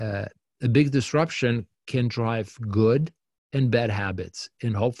a big disruption can drive good and bad habits.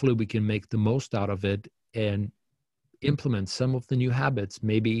 And hopefully we can make the most out of it and implement some of the new habits,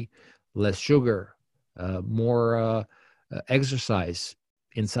 maybe less sugar, more exercise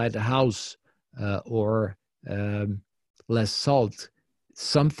inside the house, or less salt,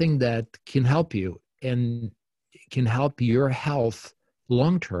 something that can help you and can help your health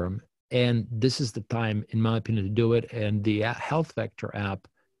long term. And this is the time, in my opinion, to do it. And the Health Vector app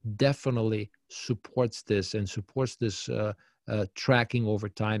definitely supports this and supports this tracking over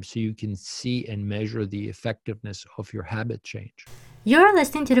time, so you can see and measure the effectiveness of your habit change. You're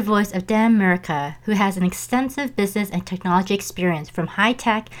listening to the voice of Dan Murica, who has an extensive business and technology experience from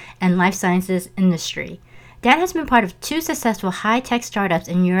high-tech and life sciences industry. Dan has been part of 2 successful high-tech startups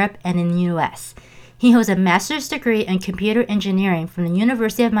in Europe and in the US. He holds a master's degree in computer engineering from the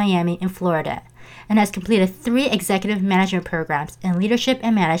University of Miami in Florida and has completed 3 executive management programs in leadership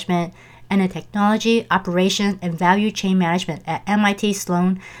and management and in technology, operations, and value chain management at MIT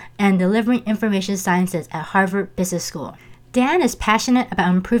Sloan and delivering information sciences at Harvard Business School. Dan is passionate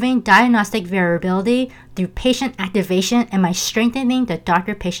about improving diagnostic variability through patient activation and by strengthening the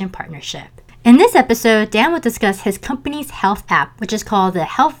doctor-patient partnership. In this episode, Dan will discuss his company's health app, which is called the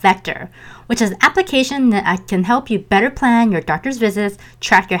Health Vector, which is an application that can help you better plan your doctor's visits,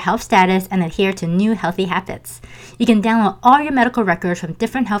 track your health status, and adhere to new healthy habits. You can download all your medical records from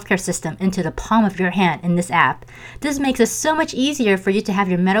different healthcare systems into the palm of your hand in this app. This makes it so much easier for you to have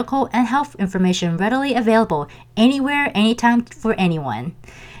your medical and health information readily available anywhere, anytime, for anyone.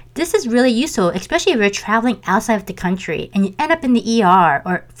 This is really useful, especially if you're traveling outside of the country and you end up in the ER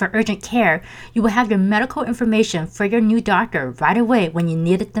or for urgent care. You will have your medical information for your new doctor right away when you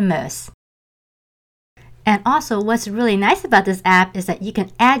need it the most. And also, what's really nice about this app is that you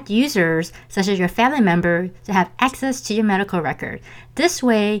can add users, such as your family member, to have access to your medical record. This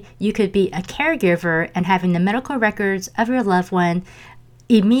way, you could be a caregiver and having the medical records of your loved one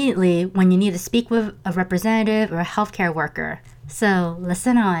immediately when you need to speak with a representative or a healthcare worker. So,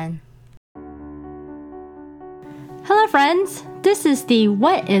 listen on. Hello, friends. This is the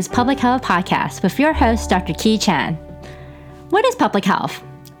What is Public Health podcast with your host, Dr. Ki Chan. What is public health?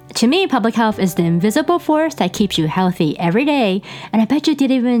 To me, public health is the invisible force that keeps you healthy every day, and I bet you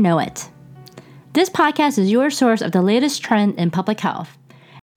didn't even know it. This podcast is your source of the latest trend in public health.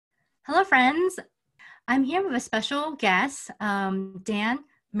 Hello, friends. I'm here with a special guest, Dan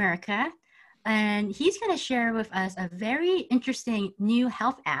Murica, and he's going to share with us a very interesting new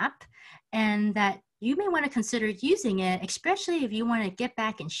health app, and that you may want to consider using it, especially if you want to get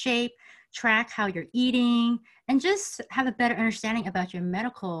back in shape, track how you're eating, and just have a better understanding about your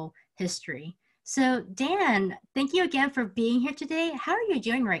medical history. So, Dan, thank you again for being here today. How are you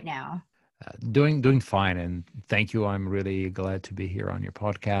doing right now? Doing fine, and thank you. I'm really glad to be here on your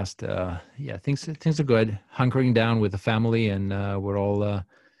podcast. Things are good. Hunkering down with the family, and we're all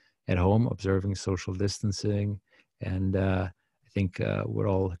at home observing social distancing, and I think we're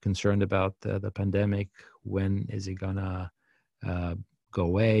all concerned about the pandemic. When is it gonna go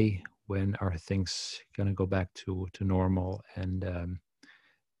away? When are things gonna go back to normal? And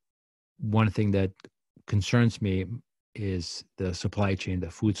one thing that concerns me is the supply chain,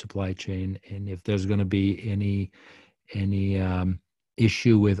 the food supply chain, and if there's going to be any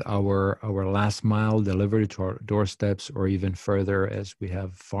issue with our last mile delivery to our doorsteps, or even further, as we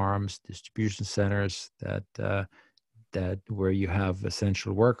have farms, distribution centers that where you have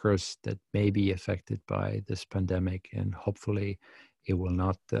essential workers that may be affected by this pandemic, and hopefully it will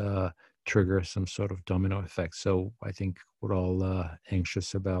not trigger some sort of domino effect. So I think we're all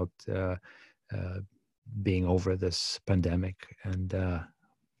anxious about being over this pandemic and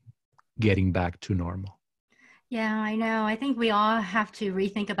getting back to normal. Yeah, I know. I think we all have to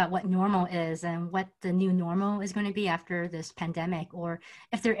rethink about what normal is and what the new normal is going to be after this pandemic, or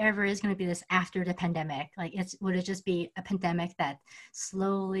if there ever is going to be this after the pandemic. Like, would it just be a pandemic that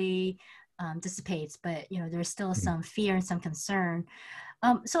slowly dissipates, but there's still some fear and some concern.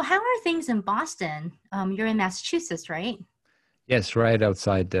 So how are things in Boston? You're in Massachusetts, right? Yes, right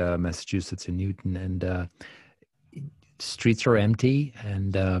outside Massachusetts in Newton, and streets are empty,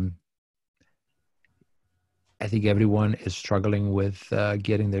 and I think everyone is struggling with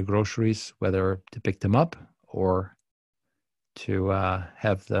getting their groceries, whether to pick them up or to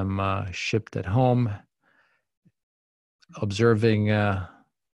have them shipped at home. Observing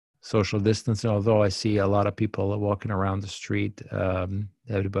social distancing, although I see a lot of people walking around the street,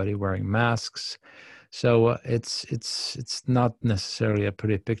 everybody wearing masks. So it's not necessarily a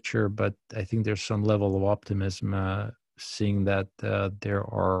pretty picture, but I think there's some level of optimism, seeing that there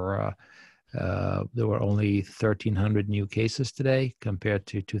are There were only 1,300 new cases today compared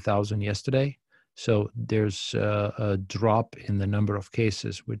to 2,000 yesterday. So there's a drop in the number of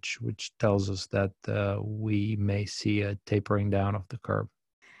cases, which tells us that we may see a tapering down of the curve.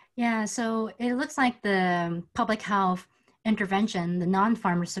 Yeah, so it looks like the public health intervention, the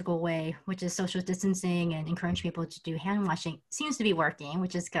non-pharmaceutical way, which is social distancing and encourage people to do hand washing, seems to be working,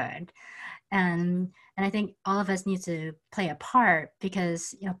 which is good. And I think all of us need to play a part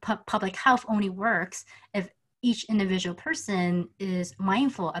because public health only works if each individual person is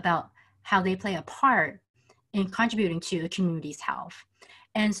mindful about how they play a part in contributing to a community's health.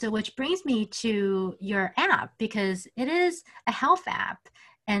 And so, which brings me to your app, because it is a health app.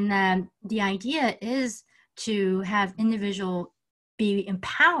 And the idea is to have individual be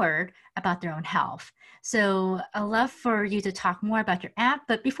empowered about their own health. So I'd love for you to talk more about your app.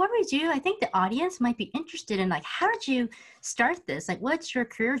 But before we do, I think the audience might be interested in like, how did you start this? Like, what's your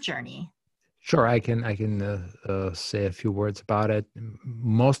career journey? Sure, I can say a few words about it.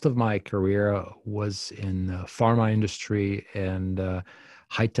 Most of my career was in pharma industry and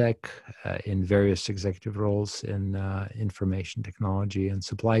high tech in various executive roles in information technology and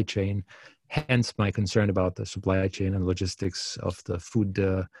supply chain. Hence, my concern about the supply chain and logistics of the food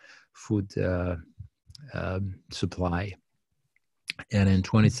supply. And in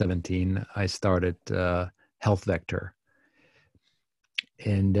 2017, I started Health Vector,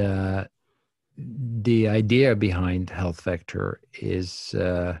 and the idea behind Health Vector is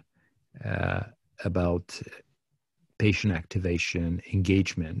about patient activation,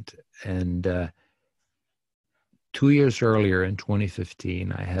 engagement. And 2 years earlier in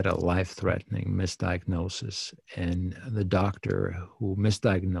 2015, I had a life-threatening misdiagnosis, and the doctor who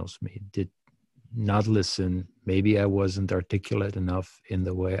misdiagnosed me did not listen. Maybe I wasn't articulate enough in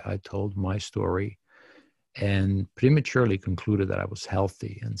the way I told my story, and prematurely concluded that I was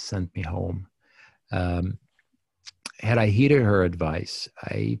healthy and sent me home. Had I heeded her advice,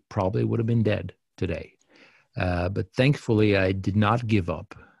 I probably would have been dead today. But thankfully, I did not give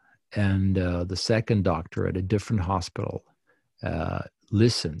up. And the second doctor at a different hospital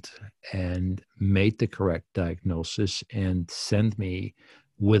listened and made the correct diagnosis and sent me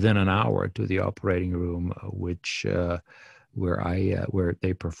within an hour to the operating room, where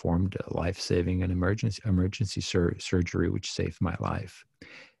they performed life-saving and emergency surgery, which saved my life.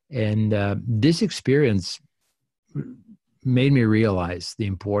 And this experience made me realize the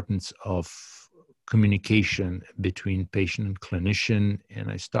importance of communication between patient and clinician.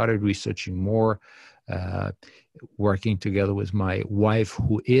 And I started researching more, working together with my wife,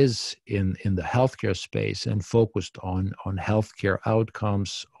 who is in the healthcare space and focused on healthcare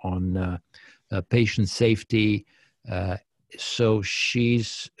outcomes, on patient safety. So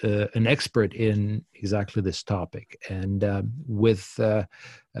she's an expert in exactly this topic. And with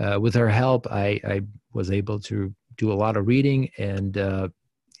her help, I was able to do a lot of reading and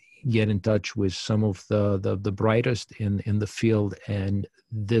get in touch with some of the brightest in the field. And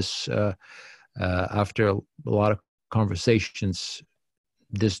this, after a lot of conversations,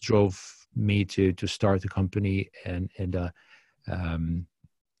 this drove me to start the company and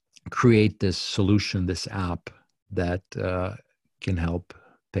create this solution, this app that can help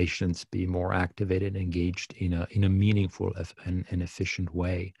patients be more activated and engaged in a meaningful and efficient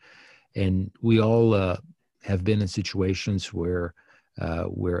way. And we all have been in situations where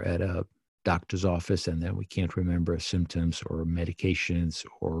we're at a doctor's office and then we can't remember symptoms or medications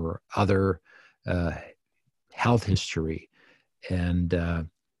or other health history, and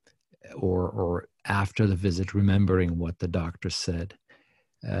or after the visit remembering what the doctor said.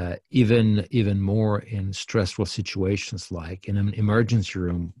 Even more in stressful situations, like in an emergency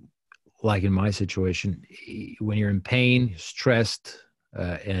room, like in my situation, when you're in pain, stressed,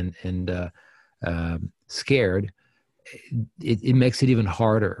 and scared, it makes it even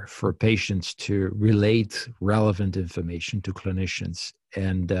harder for patients to relate relevant information to clinicians.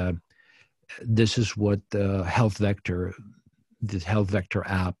 And this is what the Health Vector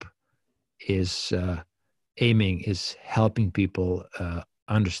app is aiming, is helping people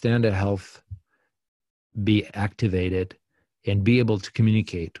understand their health, be activated, and be able to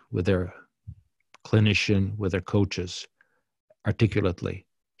communicate with their clinician, with their coaches articulately,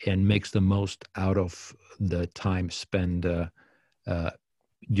 and makes the most out of the time spent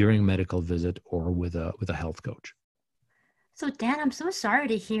during a medical visit or with a health coach. So Dan, I'm so sorry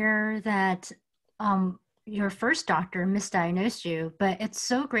to hear that your first doctor misdiagnosed you, but it's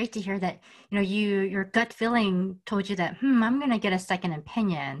so great to hear that your gut feeling told you that I'm going to get a second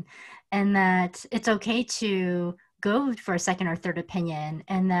opinion, and that it's okay to go for a second or third opinion,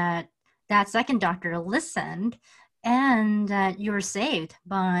 and that second doctor listened, and that you were saved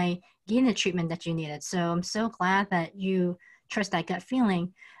by getting the treatment that you needed. So I'm so glad that you trust that gut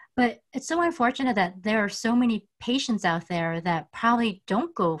feeling. But it's so unfortunate that there are so many patients out there that probably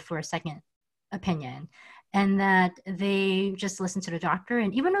don't go for a second opinion, and that they just listen to the doctor.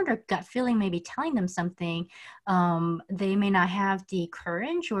 And even though their gut feeling may be telling them something, they may not have the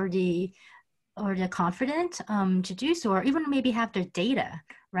courage or the confidence to do so, or even maybe have their data,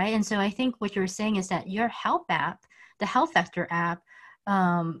 right? And so I think what you're saying is that your health app, the Health Vector app,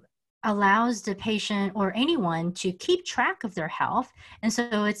 allows the patient or anyone to keep track of their health. And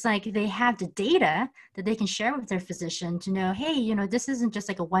so it's like they have the data that they can share with their physician to know, hey, you know, this isn't just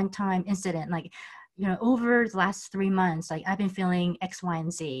like a one-time incident. Like, you know, over the last 3 months, like I've been feeling X, Y,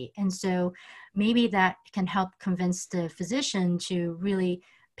 and Z. And so maybe that can help convince the physician to really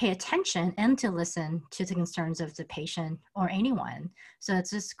pay attention and to listen to the concerns of the patient or anyone. So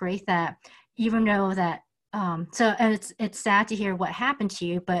it's just great that even though that, so it's sad to hear what happened to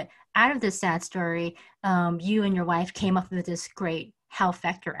you, but out of this sad story, you and your wife came up with this great Health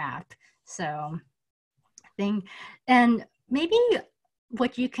Vector app. So and maybe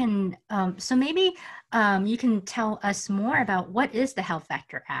what you can, you can tell us more about what is the Health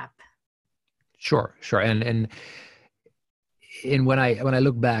Vector app. Sure. And when I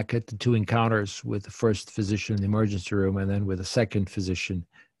look back at the two encounters with the first physician in the emergency room and then with the second physician,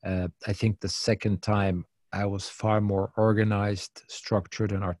 I think the second time I was far more organized,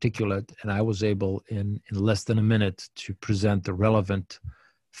 structured, and articulate, and I was able in less than a minute to present the relevant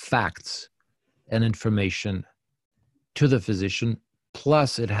facts and information to the physician.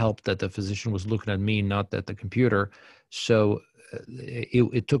 Plus, it helped that the physician was looking at me, not at the computer. So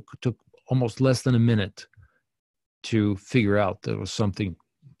it took almost less than a minute to figure out there was something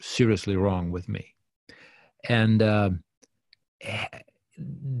seriously wrong with me. And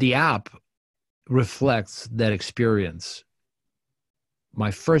the app reflects that experience.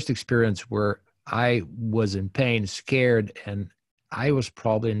 My first experience where I was in pain, scared, and I was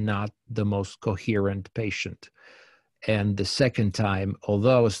probably not the most coherent patient. And the second time,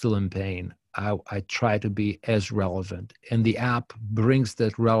 although I was still in pain, I try to be as relevant. And the app brings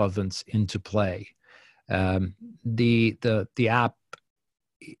that relevance into play. The app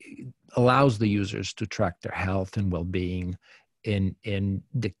allows the users to track their health and well-being. And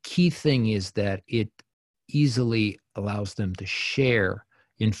the key thing is that it easily allows them to share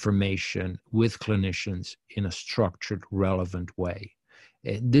information with clinicians in a structured, relevant way.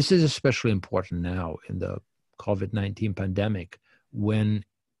 This is especially important now in the COVID-19 pandemic, when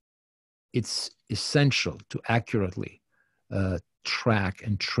it's essential to accurately track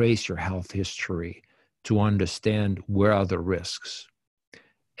and trace your health history to understand where are the risks.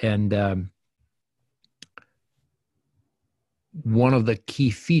 And one of the key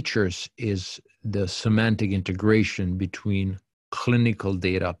features is the semantic integration between clinical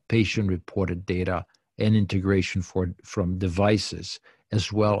data, patient-reported data, and integration from devices,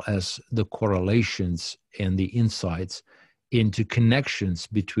 as well as the correlations and the insights into connections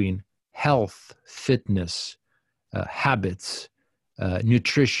between health, fitness, habits,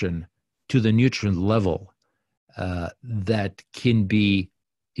 nutrition, to the nutrient level that can be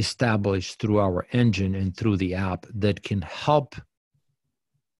established through our engine and through the app that can help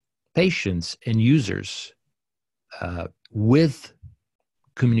patients and users with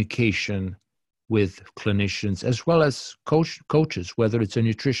communication with clinicians, as well as coaches, whether it's a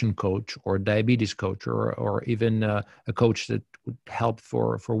nutrition coach or a diabetes coach or even a coach that would help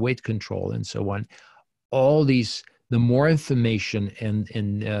for weight control and so on. All these, the more information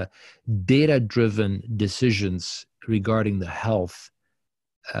and data-driven decisions regarding the health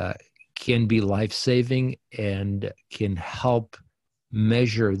can be life-saving and can help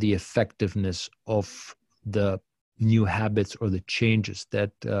measure the effectiveness of the new habits or the changes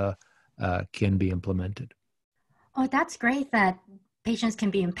that can be implemented. Oh, that's great that patients can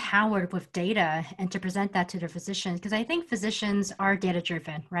be empowered with data and to present that to their physicians, because I think physicians are data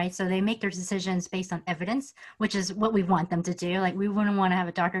driven, right? So they make their decisions based on evidence, which is what we want them to do. Like, we wouldn't want to have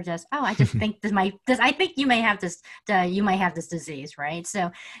a doctor just, oh, I just think I think you may have this disease, right?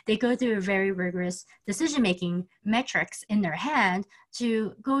 So they go through a very rigorous decision-making metrics in their head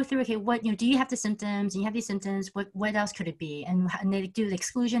to go through, okay, what, do you have the symptoms? Do you have these symptoms? What else could it be? And they do the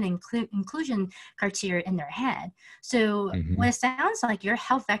exclusion and inclusion criteria in their head. So what it sounds like, your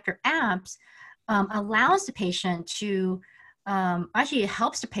Health Vector apps allows the patient to, actually it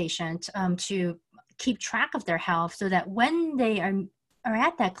helps the patient to keep track of their health, so that when they are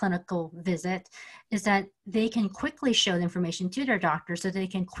at that clinical visit, is that they can quickly show the information to their doctor, so they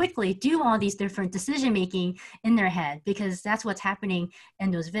can quickly do all these different decision making in their head, because that's what's happening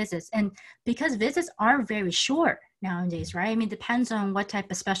in those visits. And because visits are very short, nowadays, right? I mean, it depends on what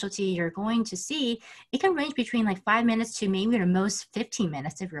type of specialty you're going to see. It can range between like 5 minutes to maybe the most 15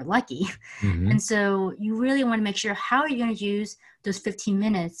 minutes if you're lucky. Mm-hmm. And so you really want to make sure how are you going to use those 15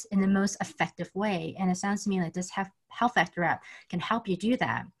 minutes in the most effective way. And it sounds to me like this Health Factor app can help you do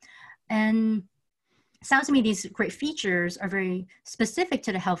that. And it sounds to me these great features are very specific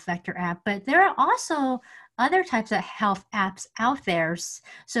to the Health Factor app, but there are also other types of health apps out there.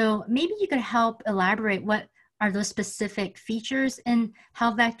 So maybe you could help elaborate what are those specific features in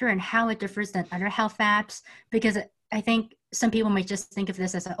Health Factor and how it differs than other health apps? Because I think some people might just think of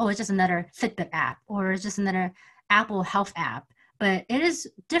this as, it's just another Fitbit app or it's just another Apple Health app, but it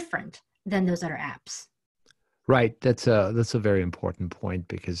is different than those other apps. Right. That's a very important point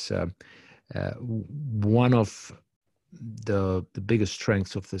because one of the biggest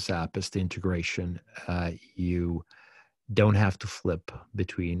strengths of this app is the integration. You don't have to flip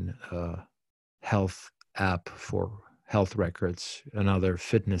between health app for health records, another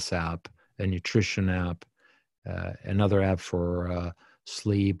fitness app, a nutrition app, another app for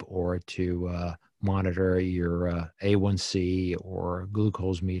sleep or to monitor your A1C or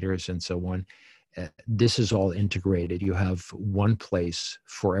glucose meters and so on. This is all integrated. You have one place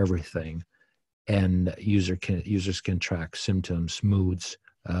for everything, and users can track symptoms, moods,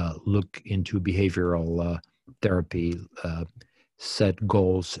 look into behavioral therapy, set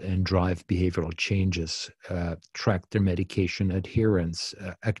goals and drive behavioral changes, track their medication adherence,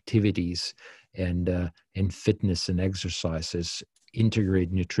 activities, and fitness and exercises,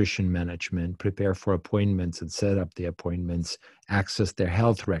 integrate nutrition management, prepare for appointments and set up the appointments, access their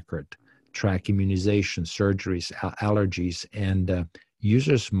health record, track immunization, surgeries, allergies, and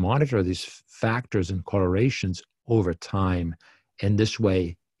users monitor these factors and correlations over time. And this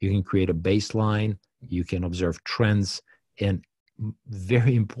way, you can create a baseline, you can observe trends, and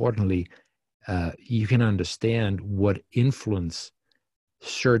very importantly, you can understand what influence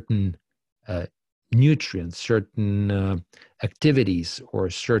certain nutrients, certain activities, or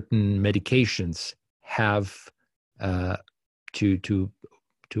certain medications have to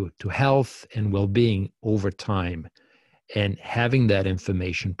health and well-being over time. And having that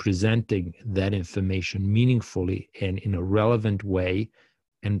information, presenting that information meaningfully and in a relevant way.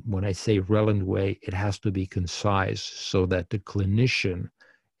 And when I say relevant way, it has to be concise so that the clinician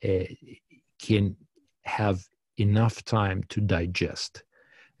can have enough time to digest.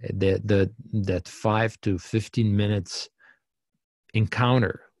 That 5 to 15 minutes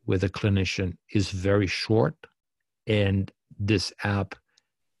encounter with a clinician is very short, and this app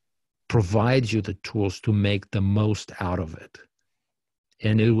provides you the tools to make the most out of it.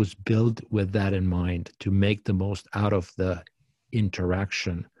 And it was built with that in mind, to make the most out of the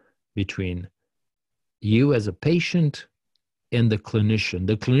interaction between you as a patient and the clinician.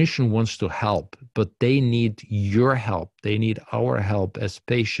 The clinician wants to help, but they need your help. They need our help as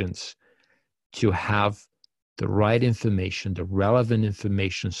patients to have the right information, the relevant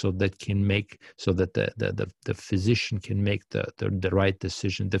information, so that the physician can make the right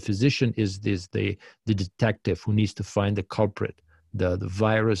decision. The physician is the detective who needs to find the culprit, the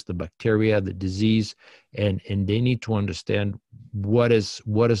virus, the bacteria, the disease, and they need to understand what is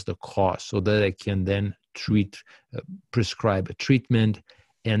the cause, so that they can then prescribe a treatment.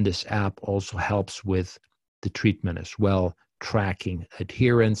 And this app also helps with the treatment as well, tracking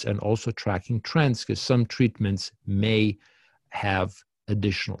adherence and also tracking trends, because some treatments may have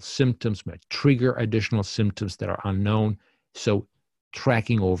additional symptoms, might trigger additional symptoms that are unknown. So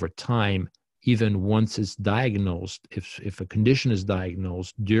tracking over time, even once it's diagnosed, if a condition is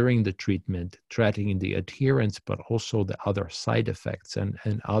diagnosed during the treatment, tracking the adherence, but also the other side effects and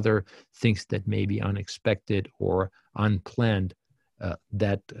other things that may be unexpected or unplanned,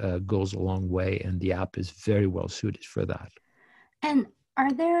 that goes a long way, and the app is very well suited for that. And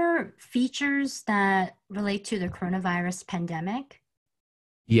are there features that relate to the coronavirus pandemic?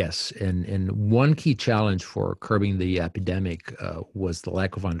 Yes, and one key challenge for curbing the epidemic was the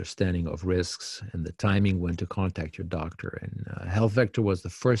lack of understanding of risks and the timing when to contact your doctor. And Health Vector was the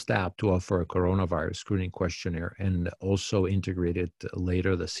first app to offer a coronavirus screening questionnaire, and also integrated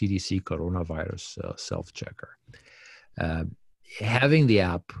later the CDC coronavirus self-checker. Having the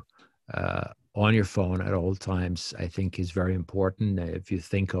app on your phone at all times, I think, is very important. If you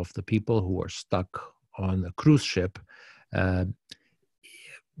think of the people who are stuck on a cruise ship,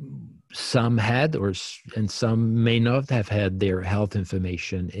 some had, and some may not have had their health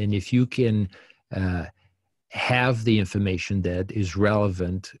information. And if you can have the information that is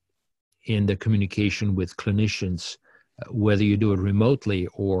relevant in the communication with clinicians, whether you do it remotely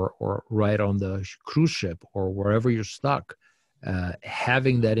or right on the cruise ship or wherever you're stuck,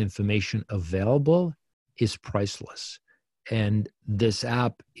 having that information available is priceless. And this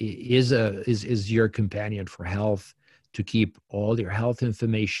app is your companion for health, to keep all your health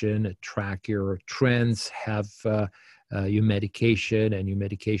information, track your trends, have your medication and your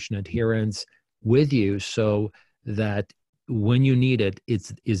medication adherence with you, so that when you need it,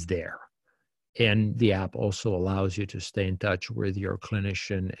 it is there. And the app also allows you to stay in touch with your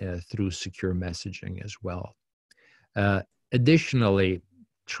clinician through secure messaging as well. Additionally,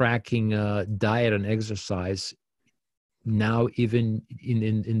 tracking diet and exercise now, even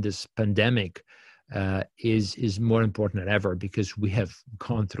in this pandemic, is more important than ever, because we have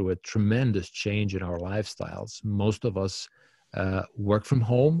gone through a tremendous change in our lifestyles. Most of us work from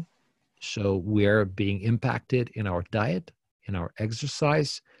home, so we're being impacted in our diet, in our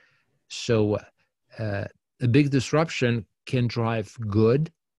exercise. So a big disruption can drive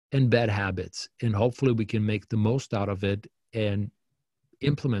good and bad habits, and hopefully we can make the most out of it and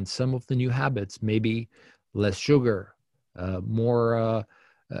implement some of the new habits, maybe less sugar, more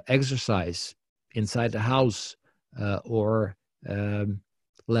exercise inside the house, or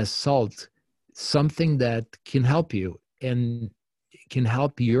less salt, something that can help you and can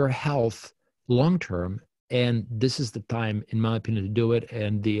help your health long term. And this is the time, in my opinion, to do it.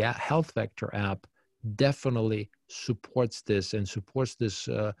 And the Health Vector app definitely supports this, and supports this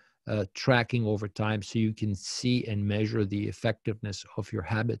tracking over time, so you can see and measure the effectiveness of your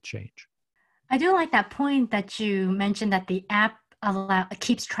habit change. I do like that point that you mentioned, that the app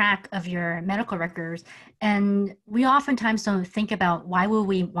keeps track of your medical records. And we oftentimes don't think about why would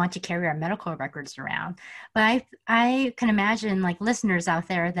we want to carry our medical records around. But I can imagine, like listeners out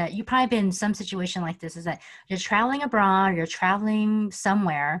there, that you probably been in some situation like this, is that you're traveling abroad, you're traveling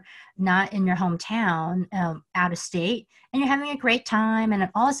somewhere, not in your hometown, out of state, and you're having a great time, and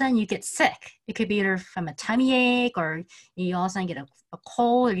then all of a sudden you get sick. It could be either from a tummy ache, or you all of a sudden get a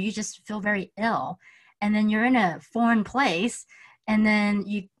cold, or you just feel very ill. And then you're in a foreign place, and then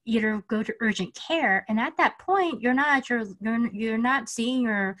you either go to urgent care, and at that point you're not seeing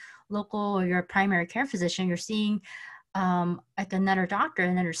your local or your primary care physician. You're seeing like another doctor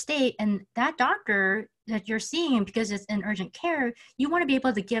in another state, and that doctor that you're seeing, because it's in urgent care, you want to be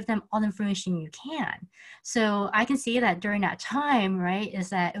able to give them all the information you can. So I can see that during that time, right,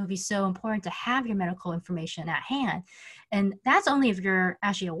 is that it would be so important to have your medical information at hand. And that's only if you're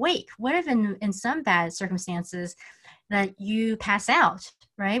actually awake. What if in some bad circumstances that you pass out,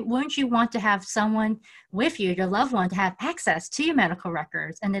 right? Wouldn't you want to have someone with you, your loved one, to have access to your medical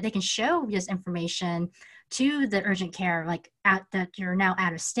records, and that they can show this information to the urgent care, like that you're now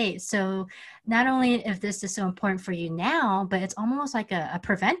out of state? So not only if this is so important for you now, but it's almost like a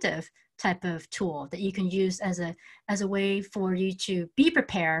preventive type of tool that you can use as a way for you to be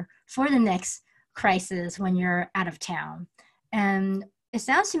prepared for the next crisis when you're out of town. And it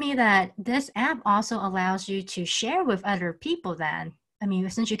sounds to me that this app also allows you to share with other people then. I mean,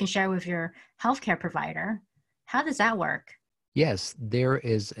 since you can share with your healthcare provider, how does that work? Yes, there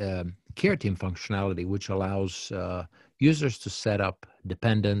is care team functionality, which allows users to set up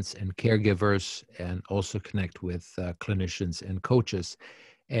dependents and caregivers, and also connect with clinicians and coaches.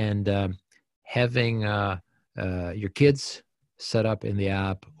 And having your kids set up in the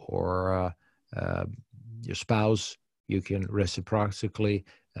app, or your spouse, you can reciprocally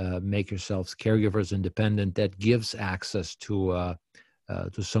make yourselves caregivers independent. That gives access to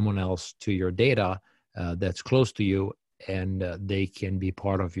someone else to your data that's close to you, and they can be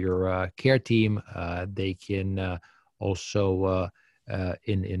part of your care team. They can also,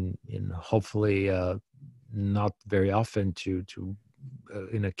 in hopefully not very often, to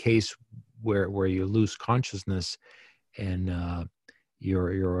in a case where you lose consciousness, and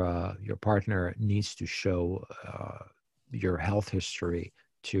your partner needs to show your health history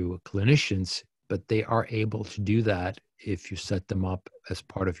to clinicians, but they are able to do that if you set them up as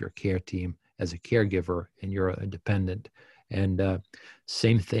part of your care team as a caregiver and you're a dependent. And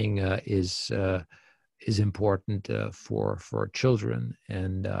same thing is important for children,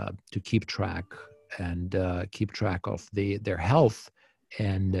 and to keep track of their health.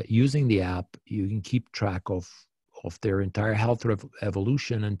 And using the app, you can keep track of their entire health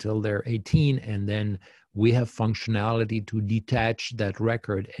evolution until they're 18, and then we have functionality to detach that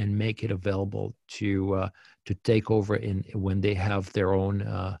record and make it available to take over when they have their own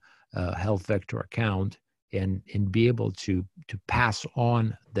Health Vector account, and be able to pass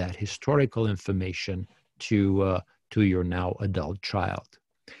on that historical information to your now adult child.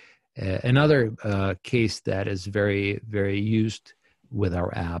 Another case that is very, very used with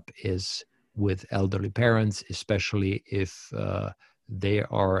our app is with elderly parents, especially if they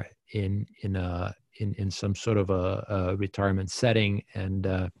are in some sort of a retirement setting, and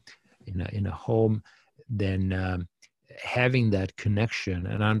in a home. then having that connection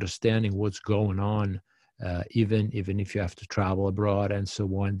and understanding what's going on, even if you have to travel abroad and so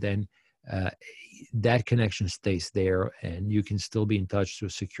on, then that connection stays there, and you can still be in touch through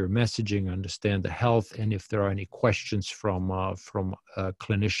secure messaging, understand the health, and if there are any questions from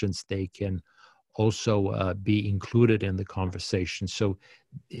clinicians, they can also be included in the conversation. So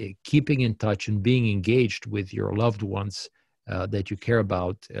keeping in touch and being engaged with your loved ones that you care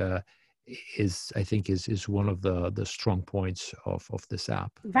about is one of the strong points of this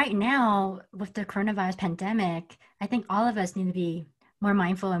app. Right now, with the coronavirus pandemic, I think all of us need to be more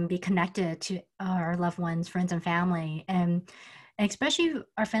mindful and be connected to our loved ones, friends and family, and especially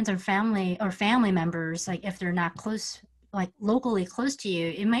our friends and family or family members, like if they're not close, like locally close to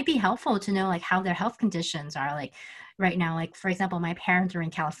you, it might be helpful to know like how their health conditions are like right now. Like for example, my parents are in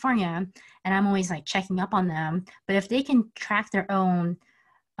California and I'm always like checking up on them, but if they can track their own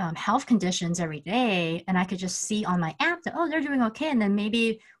health conditions every day, and I could just see on my app that, oh, they're doing okay. And then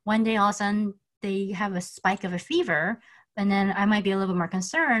maybe one day all of a sudden they have a spike of a fever, and then I might be a little bit more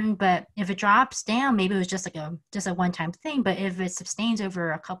concerned. But if it drops down, maybe it was just like a one-time thing. But if it sustains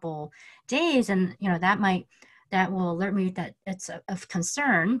over a couple days, and that will alert me that it's of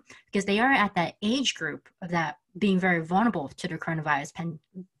concern, because they are at that age group of that being very vulnerable to the coronavirus,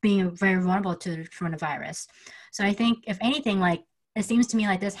 So I think if anything, like it seems to me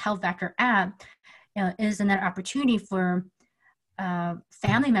like this Health Vector app is another opportunity for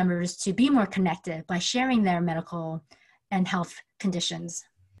family members to be more connected by sharing their medical and health conditions.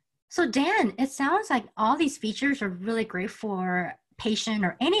 So Dan, it sounds like all these features are really great for patient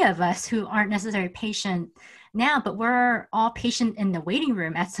or any of us who aren't necessarily patient now, but we're all patient in the waiting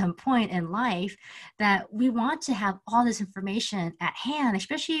room at some point in life, that we want to have all this information at hand,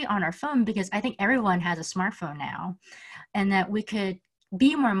 especially on our phone, because I think everyone has a smartphone now, and that we could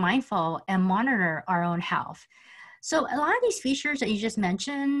be more mindful and monitor our own health. So a lot of these features that you just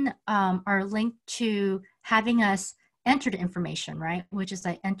mentioned are linked to having us enter the information, right? Which is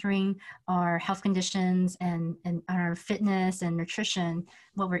like entering our health conditions and our fitness and nutrition,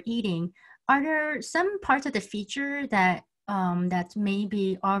 what we're eating. Are there some parts of the feature that that's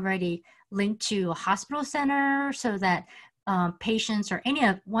maybe already linked to a hospital center, so that patients or any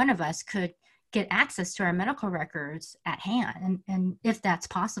of one of us could get access to our medical records at hand, and if that's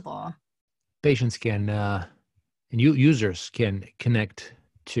possible? Patients can and users can connect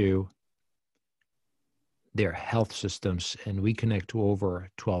to their health systems, and we connect to over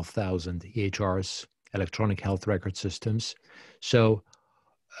 12,000 EHRs, electronic health record systems. So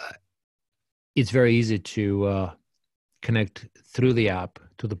it's very easy to connect through the app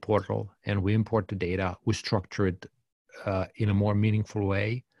to the portal, and we import the data. We structure it in a more meaningful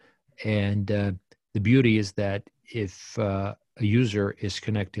way. And the beauty is that if a user is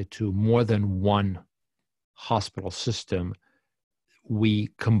connected to more than one hospital system, we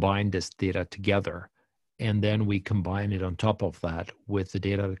combine this data together. And then we combine it on top of that with the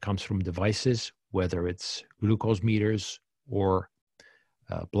data that comes from devices, whether it's glucose meters or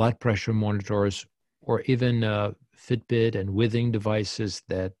blood pressure monitors, or even Fitbit and Withing devices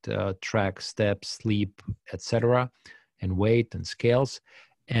that track steps, sleep, etc., and weight and scales.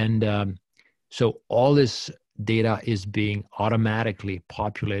 And so all this data is being automatically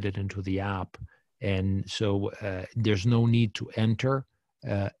populated into the app. And so there's no need to enter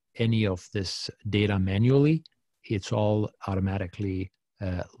any of this data manually. It's all automatically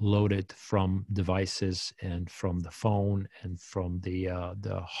loaded from devices and from the phone and from the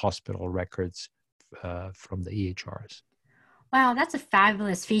hospital records from the EHRs. Wow, that's a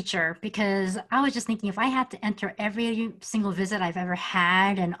fabulous feature, because I was just thinking if I had to enter every single visit I've ever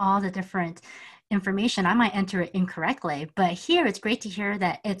had and all the different information, I might enter it incorrectly. But here it's great to hear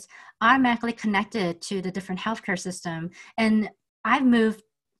that it's automatically connected to the different healthcare system. And I've moved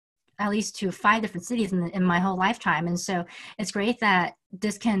at least to 5 different cities in my whole lifetime. And so it's great that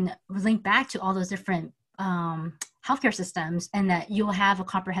this can link back to all those different healthcare systems, and that you'll have a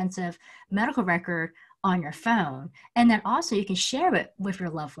comprehensive medical record on your phone, and then also you can share it with your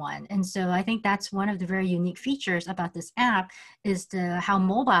loved one. And so I think that's one of the very unique features about this app, is how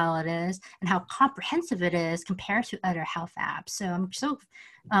mobile it is and how comprehensive it is compared to other health apps. So I'm so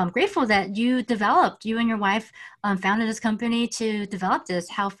grateful that you and your wife founded this company to develop this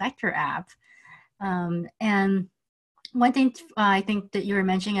Health Vector app. And one thing I think that you were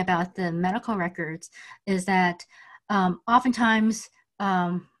mentioning about the medical records is that oftentimes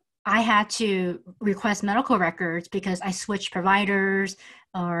I had to request medical records because I switched providers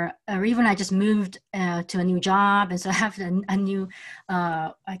or even I just moved to a new job, and so I have a new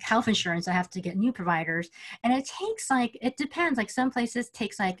like health insurance. I have to get new providers, and it takes like, it depends. Like some places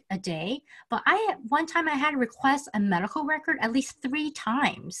takes like a day, but one time I had to request a medical record at least 3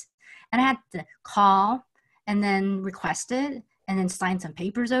 times, and I had to call and then request it and then sign some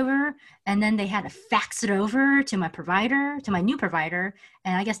papers over, and then they had to fax it over to my provider, to my new provider,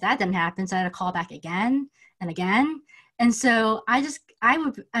 and I guess that didn't happen, so I had to call back again and again. And so I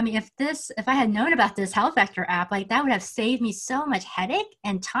mean, if I had known about this Health Vector app, like that would have saved me so much headache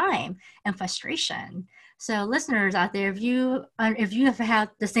and time and frustration. So listeners out there, if you have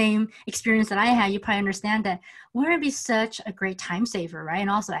had the same experience that I had, you probably understand that wouldn't it be such a great time saver, right? And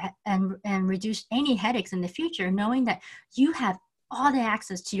also, and reduce any headaches in the future, knowing that you have all the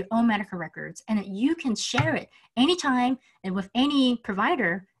access to your own medical records and that you can share it anytime and with any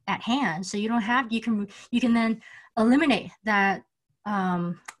provider at hand. So you don't have, you can then eliminate that,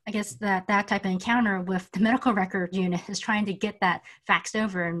 I guess that type of encounter with the medical record unit is trying to get that faxed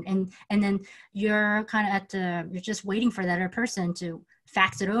over, and then you're kind of you're just waiting for that other person to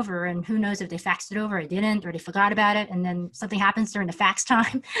fax it over, and who knows if they faxed it over or didn't, or they forgot about it, and then something happens during the fax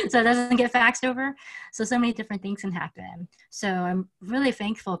time so it doesn't get faxed over. So many different things can happen. So I'm really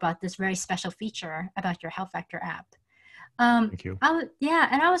thankful about this very special feature about your Health Vector app. Thank you. Yeah,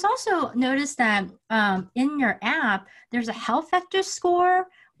 and I was also noticed that in your app, there's a Health Vector score.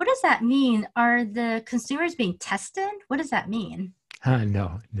 What does that mean? Are the consumers being tested? What does that mean?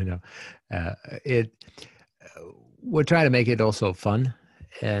 No. We're trying to make it also fun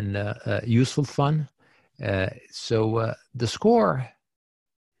and useful fun. So the score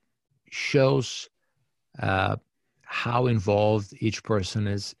shows how involved each person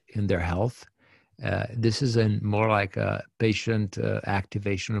is in their health. This is more like a patient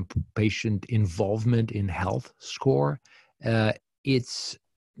activation, patient involvement in health score. It's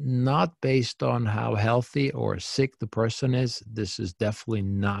not based on how healthy or sick the person is. This is definitely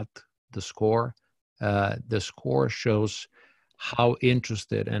not the score. The score shows how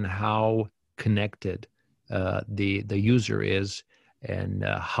interested and how connected the user is, and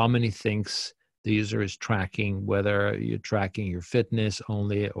how many things the user is tracking, whether you're tracking your fitness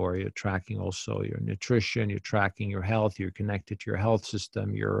only, or you're tracking also your nutrition, you're tracking your health, you're connected to your health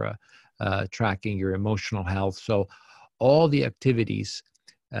system, you're tracking your emotional health. So all the activities,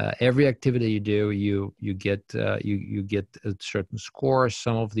 every activity you do, you get you get a certain score.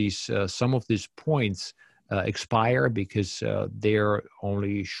 Some of these points expire because they're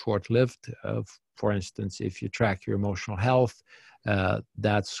only short-lived. For instance, if you track your emotional health,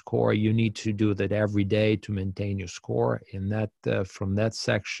 that score, you need to do that every day to maintain your score in that from that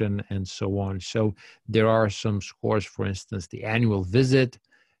section, and so on. So there are some scores, for instance, the annual visit,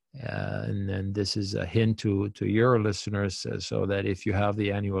 and then this is a hint to your listeners, so that if you have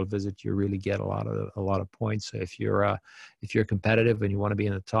the annual visit, you really get a lot of points. So if you're competitive and you want to be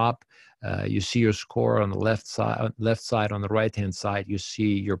in the top, you see your score on the left side. On the right hand side, you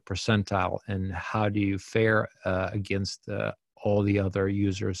see your percentile and how do you fare against all the other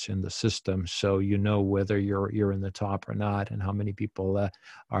users in the system, so you know whether you're in the top or not, and how many people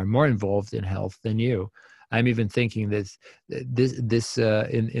are more involved in health than you. I'm even thinking that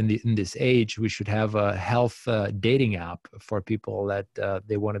in this age, we should have a health dating app for people that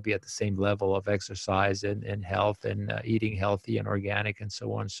they want to be at the same level of exercise and health and eating healthy and organic and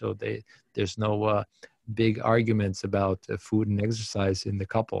so on. So there's no big arguments about food and exercise in the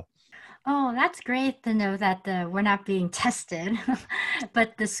couple. Oh, that's great to know that we're not being tested,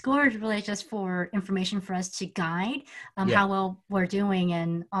 but the score is really just for information for us to guide how well we're doing,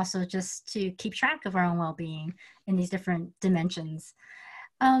 and also just to keep track of our own well-being in these different dimensions.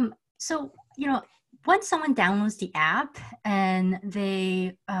 So, once someone downloads the app and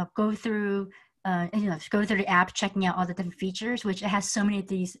they go through the app, checking out all the different features, which it has so many of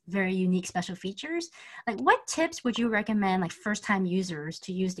these very unique special features. Like, what tips would you recommend, like first-time users,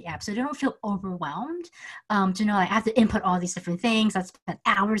 to use the app so they don't feel overwhelmed? To know, like, I have to input all these different things. I've spent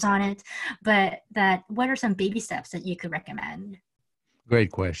hours on it, but what are some baby steps that you could recommend?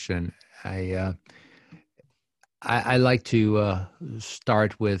 Great question. I like to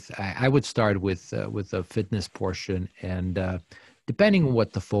start with. I would start with the fitness portion, and depending on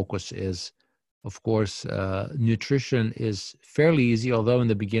what the focus is. Of course, nutrition is fairly easy, although in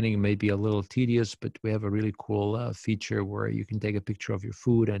the beginning it may be a little tedious, but we have a really cool feature where you can take a picture of your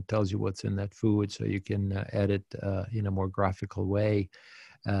food and it tells you what's in that food, so you can edit in a more graphical way.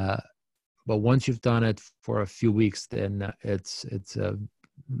 But once you've done it for a few weeks, then it's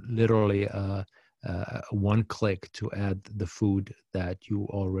literally one click to add the food that you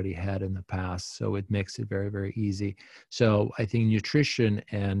already had in the past. So it makes it very, very easy. So I think nutrition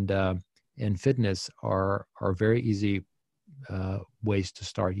and fitness are very easy ways to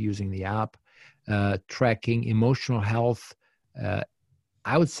start using the app. Tracking emotional health,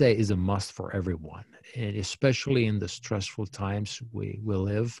 I would say, is a must for everyone, and especially in the stressful times we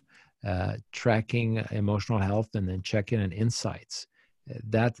live. Tracking emotional health and then checking in insights.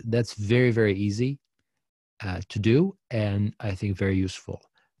 That's very, very easy to do, and I think very useful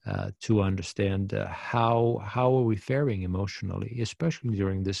to understand how are we faring emotionally, especially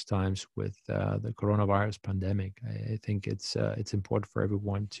during these times with the coronavirus pandemic. I think it's important for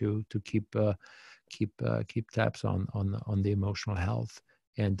everyone to keep tabs on the emotional health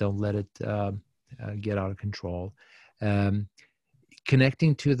and don't let it get out of control.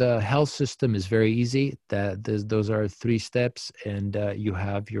 Connecting to the health system is very easy. Those are 3 steps, and you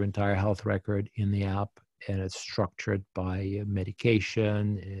have your entire health record in the app, and it's structured by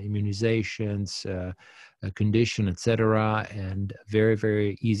medication, immunizations, condition, etc., and very,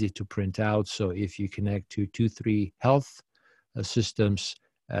 very easy to print out. So if you connect to 2-3 health systems,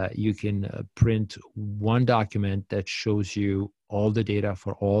 you can print one document that shows you all the data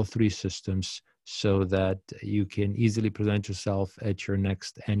for all 3 systems, so that you can easily present yourself at your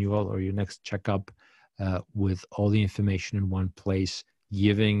next annual or your next checkup with all the information in one place,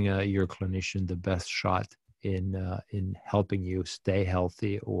 giving your clinician the best shot in helping you stay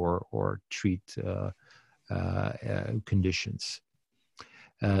healthy or treat conditions.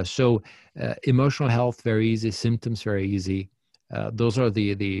 So emotional health, very easy. Symptoms, very easy. Those are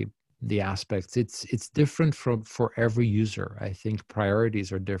the aspects. It's different for every user. I think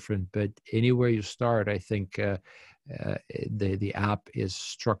priorities are different, but anywhere you start, I think the app is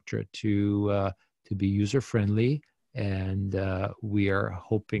structured to be user friendly, and we are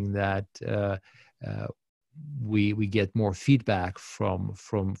hoping that we get more feedback from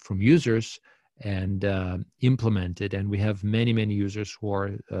users and implement it. And we have many users who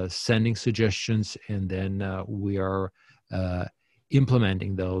are sending suggestions, and then we are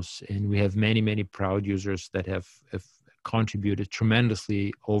implementing those. And we have many proud users that have contributed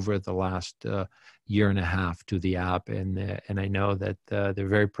tremendously over the last year and a half to the app. And I know that they're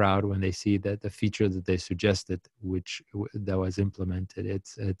very proud when they see that the feature that they suggested, that was implemented.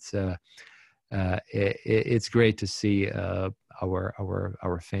 It's great to see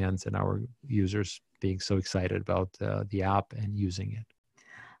our fans and our users being so excited about the app and using it.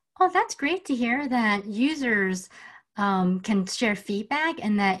 Oh, that's great to hear that users can share feedback,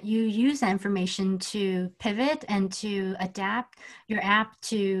 and that you use that information to pivot and to adapt your app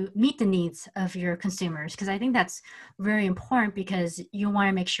to meet the needs of your consumers. Because I think that's very important, because you want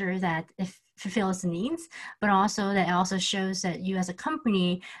to make sure that it fulfills the needs, but also that it also shows that you as a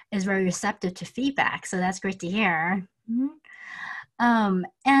company is very receptive to feedback. So that's great to hear. Mm-hmm.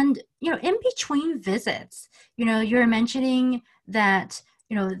 And, in between visits, you're mentioning that,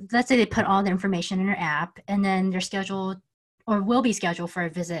 let's say they put all the information in your app, and then they're scheduled or will be scheduled for a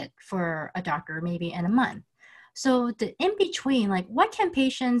visit for a doctor maybe in a month. So the in between, like, what can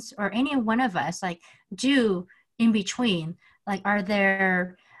patients or any one of us do in between? Like, are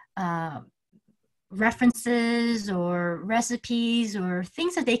there references or recipes or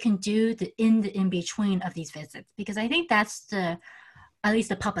things that they can do in the in between of these visits? Because I think that's at least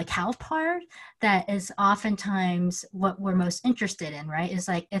the public health part that is oftentimes what we're most interested in, right? Is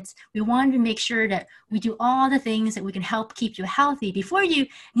we want to make sure that we do all the things that we can help keep you healthy before you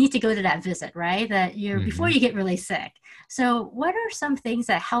need to go to that visit, right? Before you get really sick. So what are some things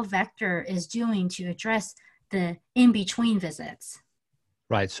that Health Vector is doing to address the in-between visits?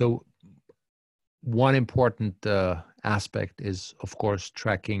 Right. So one important aspect is, of course,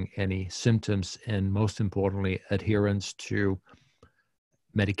 tracking any symptoms, and most importantly, adherence to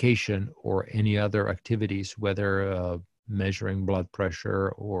medication or any other activities, whether measuring blood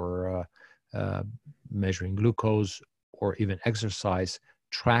pressure or measuring glucose or even exercise.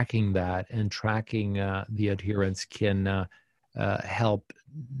 Tracking that and tracking the adherence can help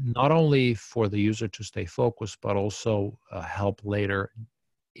not only for the user to stay focused, but also help later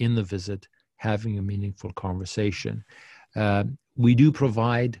in the visit having a meaningful conversation. We do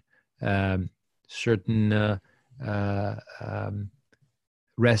provide certain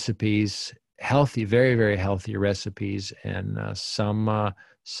recipes, healthy, very, very healthy recipes, and some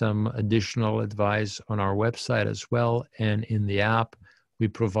additional advice on our website as well. And in the app, we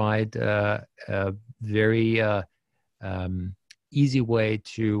provide a very easy way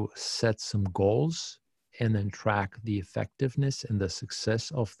to set some goals and then track the effectiveness and the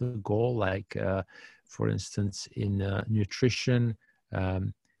success of the goal. Like, for instance, in nutrition,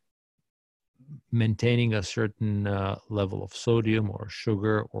 maintaining a certain level of sodium or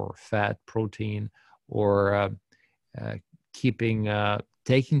sugar or fat, protein, or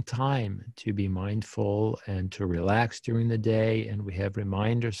taking time to be mindful and to relax during the day. And we have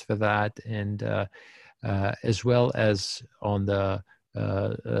reminders for that. And as well as on the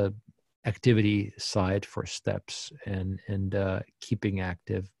activity side for steps and keeping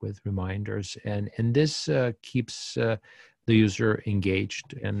active with reminders. And this keeps the user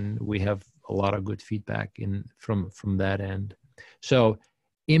engaged. And we have a lot of good feedback from that end. So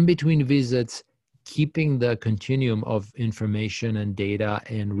in between visits, keeping the continuum of information and data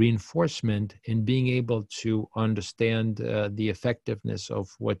and reinforcement and being able to understand the effectiveness of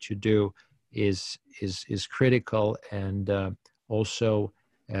what you do is critical, and also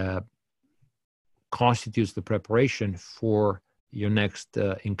constitutes the preparation for your next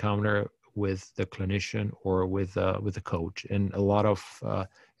encounter with the clinician or with a coach. And a lot of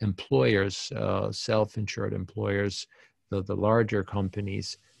employers, self-insured employers, the larger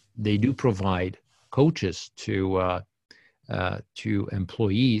companies, they do provide coaches to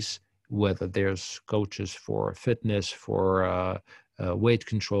employees, whether there's coaches for fitness, for weight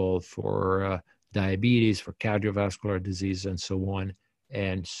control, for diabetes, for cardiovascular disease, and so on.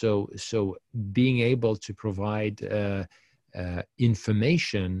 And so being able to provide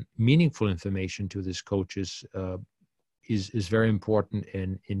information, meaningful information to these coaches is very important,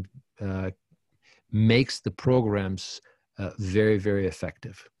 and makes the programs very, very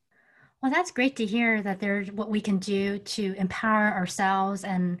effective. Well, that's great to hear that there's what we can do to empower ourselves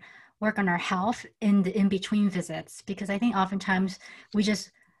and work on our health in the in-between visits, because I think oftentimes we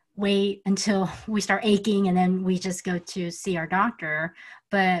just wait until we start aching and then we just go to see our doctor,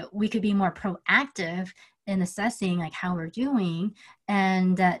 but we could be more proactive in assessing like how we're doing.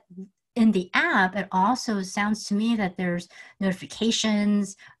 And that in the app, it also sounds to me that there's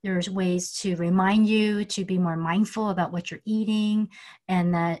notifications, there's ways to remind you to be more mindful about what you're eating,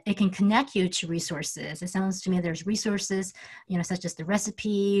 and that it can connect you to resources. It sounds to me there's resources, such as the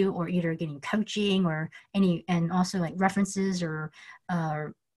recipe, or either getting coaching or and also like references or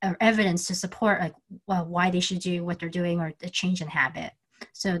evidence to support like why they should do what they're doing, or the change in habit.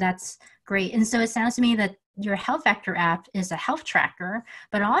 So that's great. And so it sounds to me that your Health Factor app is a health tracker,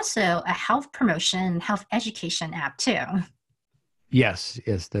 but also a health promotion, health education app too. Yes,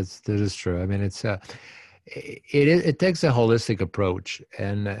 that is true. I mean, it takes a holistic approach,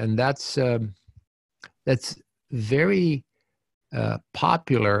 and that's very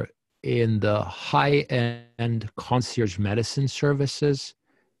popular in the high-end concierge medicine services,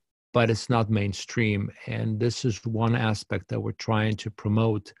 but it's not mainstream. And this is one aspect that we're trying to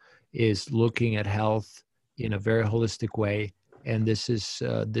promote, is looking at health in a very holistic way. And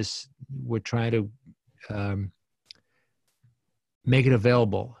we're trying to make it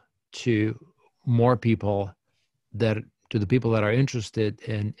available to more people, to the people that are interested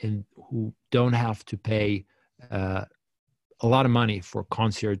and who don't have to pay a lot of money for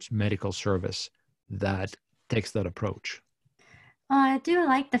concierge medical service that takes that approach. I do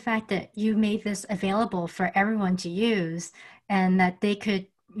like the fact that you made this available for everyone to use, and that they could,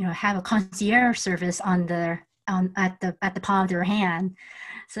 have a concierge service at the palm of their hand.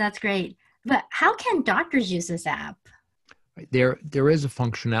 So that's great. But how can doctors use this app? There is a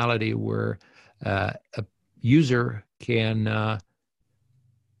functionality where a user can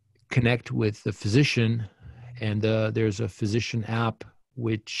connect with the physician, and there's a physician app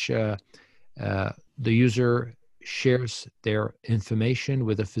which the user shares their information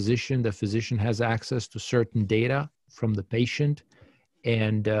with a physician. The physician has access to certain data from the patient,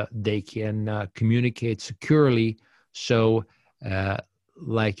 and they can communicate securely. So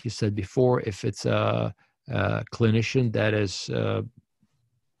like you said before, if it's a clinician that is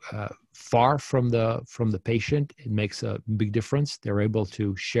far from the patient, it makes a big difference. They're able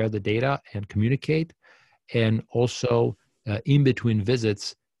to share the data and communicate. And also in between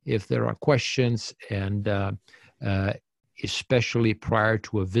visits, if there are questions, and especially prior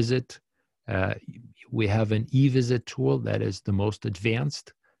to a visit, we have an e-visit tool that is the most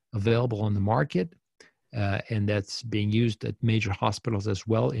advanced available on the market, and that's being used at major hospitals as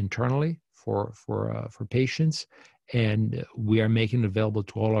well internally for patients. And we are making it available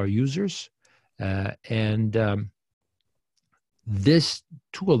to all our users. This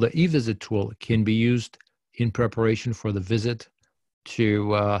tool, the e-visit tool, can be used in preparation for the visit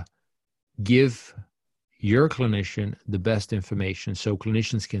to give your clinician the best information. So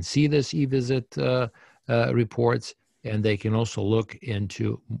clinicians can see this e-visit reports, and they can also look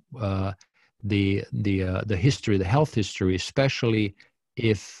into the history, the health history, especially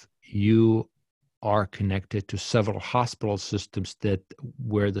if you are connected to several hospital systems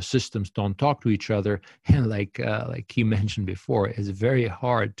where the systems don't talk to each other, and like you mentioned before, it's very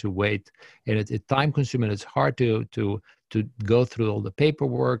hard to wait, and it's time consuming. It's hard to go through all the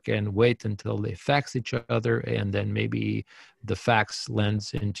paperwork and wait until they fax each other, and then maybe the fax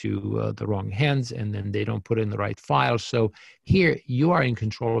lands into the wrong hands, and then they don't put in the right file. So here you are in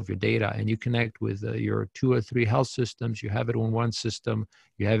control of your data, and you connect with your 2 or 3 health systems. You have it on one system.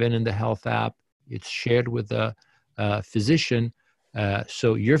 You have it in the health app. It's shared with the physician.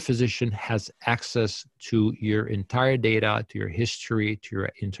 So your physician has access to your entire data, to your history, to your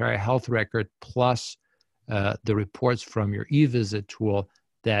entire health record, plus the reports from your eVisit tool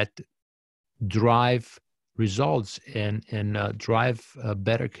that drive results and drive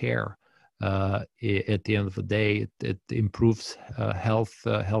better care. At the end of the day, it improves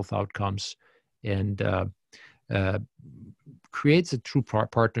health outcomes, and creates a true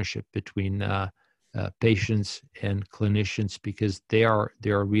partnership between patients and clinicians, because they are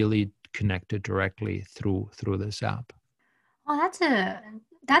really connected directly through this app. Well,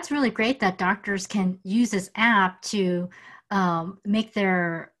 that's really great that doctors can use this app to make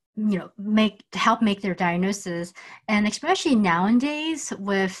their help make their diagnosis, and especially nowadays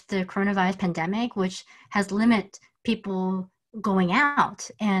with the coronavirus pandemic, which has limited people going out,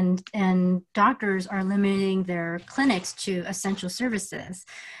 and doctors are limiting their clinics to essential services.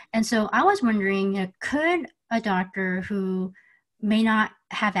 And so I was wondering, could a doctor who may not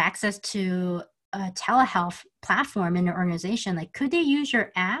have access to a telehealth platform in their organization, like, could they use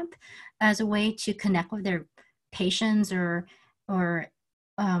your app as a way to connect with their patients, or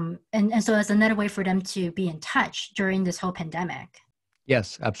and so as another way for them to be in touch during this whole pandemic?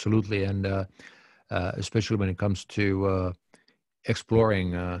 Yes, absolutely. And especially when it comes to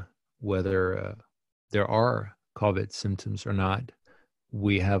exploring whether there are COVID symptoms or not,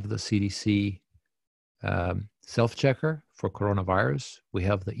 we have the CDC self-checker for coronavirus. We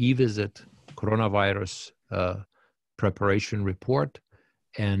have the eVisit coronavirus preparation report.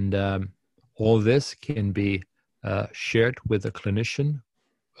 And all this can be shared with a clinician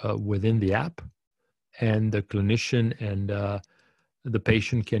within the app. And the clinician and the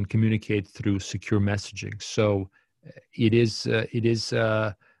patient can communicate through secure messaging. So it is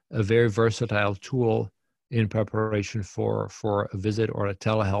a very versatile tool in preparation for a visit or a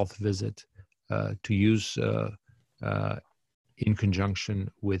telehealth visit to use in conjunction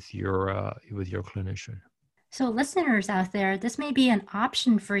with your clinician. So listeners out there, this may be an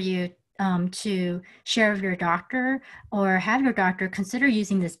option for you to share with your doctor, or have your doctor consider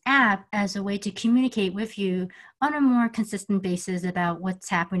using this app as a way to communicate with you on a more consistent basis about what's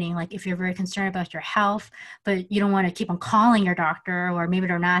happening. Like if you're very concerned about your health, but you don't want to keep on calling your doctor, or maybe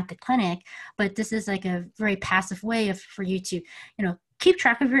they're not at the clinic, but this is like a very passive way for you to, keep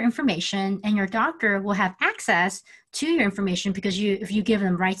track of your information, and your doctor will have access to your information, because if you give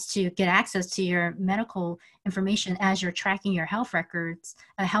them rights to get access to your medical information as you're tracking your health records,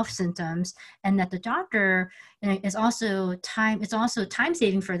 health symptoms, and that the doctor is also time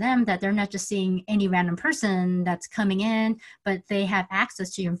saving for them, that they're not just seeing any random person that's coming in, but they have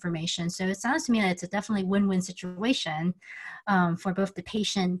access to your information. So it sounds to me like it's a definitely win-win situation for both the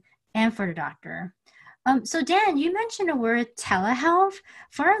patient and for the doctor. So Dan, you mentioned the word telehealth.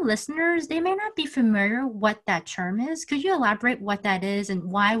 For our listeners, they may not be familiar what that term is. Could you elaborate what that is and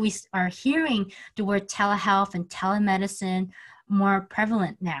why we are hearing the word telehealth and telemedicine more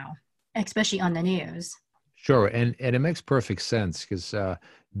prevalent now, especially on the news? Sure, and it makes perfect sense, because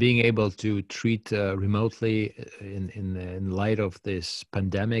being able to treat remotely in light of this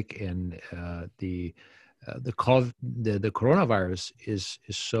pandemic and the coronavirus is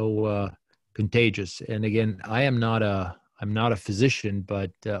so contagious. And again, I'm not a physician,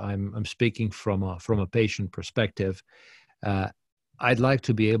 but I'm speaking from a patient perspective. I'd like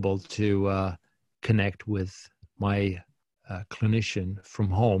to be able to connect with my clinician from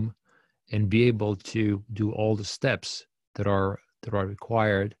home and be able to do all the steps that are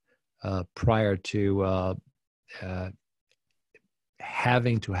required prior to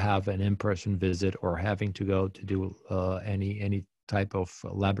having to have an in-person visit, or having to go to do any type of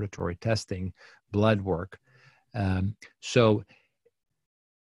laboratory testing, blood work. So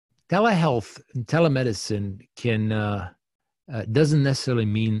telehealth, telemedicine doesn't necessarily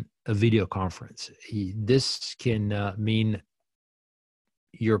mean a video conference. This can mean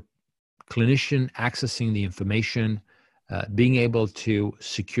your clinician accessing the information, being able to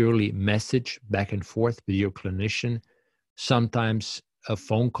securely message back and forth with your clinician. Sometimes a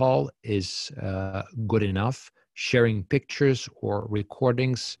phone call is good enough. Sharing pictures or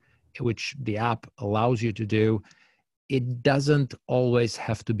recordings, which the app allows you to do, it doesn't always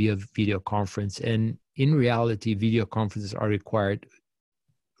have to be a video conference. And in reality, video conferences are required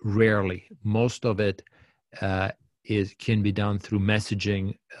rarely. Most of it can be done through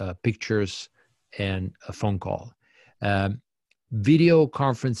messaging, pictures, and a phone call. Video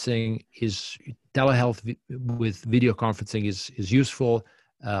conferencing telehealth with video conferencing is useful,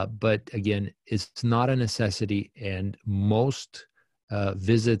 but again, it's not a necessity, and most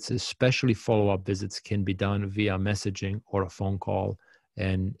visits, especially follow-up visits, can be done via messaging or a phone call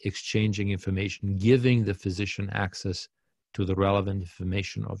and exchanging information, giving the physician access to the relevant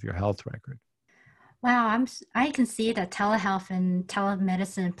information of your health record. Wow, I can see that telehealth and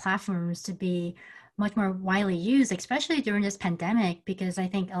telemedicine platforms to be much more widely used, especially during this pandemic, because I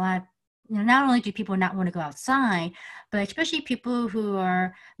think a lot, not only do people not want to go outside, but especially people who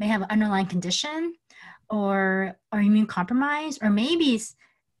may have an underlying condition or are immune compromised, or maybe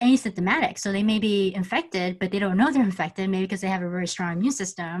asymptomatic. So they may be infected, but they don't know they're infected, maybe because they have a very strong immune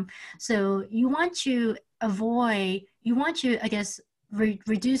system. So you want to, I guess,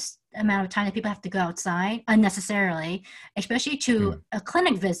 reduce the amount of time that people have to go outside unnecessarily, especially to a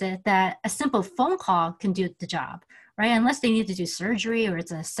clinic visit that a simple phone call can do the job, right? Unless they need to do surgery or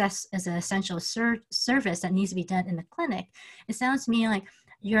it's an essential service that needs to be done in the clinic. It sounds to me like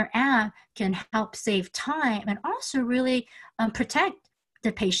your app can help save time and also really protect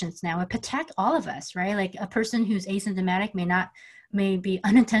the patients now, and protect all of us, right? Like a person who's asymptomatic may be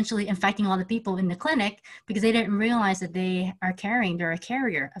unintentionally infecting all the people in the clinic because they didn't realize that they're a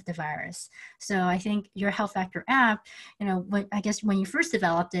carrier of the virus. So I think your Health Factor app, I guess when you first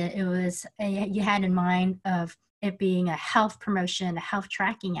developed it, you had in mind of it being a health promotion, a health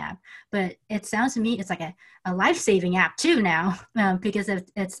tracking app. But it sounds to me it's like a life-saving app too now because of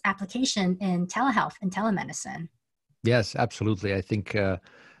its application in telehealth and telemedicine. Yes, absolutely. I think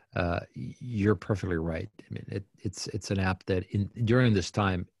you're perfectly right. I mean, it's an app that during this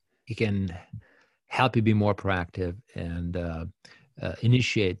time, it can help you be more proactive and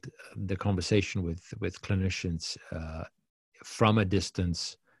initiate the conversation with clinicians from a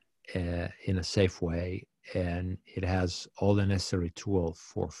distance in a safe way. And it has all the necessary tools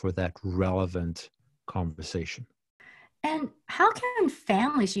for that relevant conversation. And how can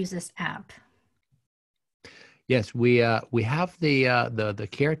families use this app? Yes, we have the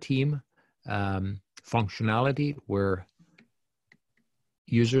care team functionality where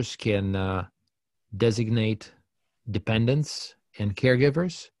users can designate dependents and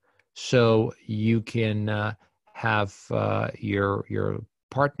caregivers. So you can have your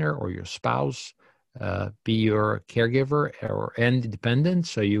partner or your spouse be your caregiver and dependent.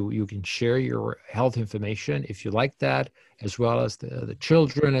 So you can share your health information if you like that, as well as the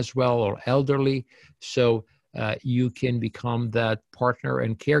children as well, or elderly. So you can become that partner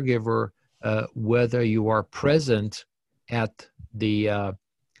and caregiver whether you are present at the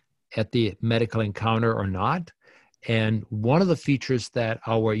medical encounter or not. And one of the features that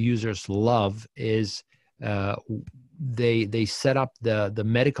our users love is they set up the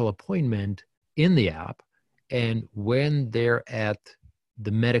medical appointment in the app, and when they're at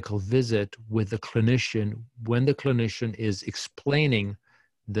the medical visit with the clinician, when the clinician is explaining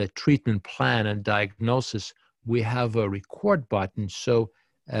the treatment plan and diagnosis, we have a record button. So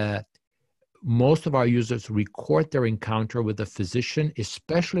most of our users record their encounter with the physician,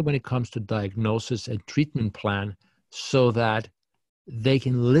 especially when it comes to diagnosis and treatment plan, so that they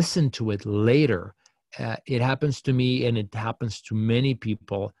can listen to it later. It happens to me, and it happens to many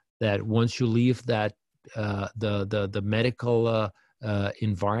people, that once you leave that the medical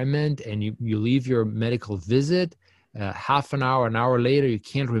environment and you leave your medical visit, half an hour later, you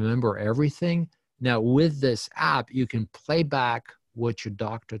can't remember everything. Now, with this app, you can play back what your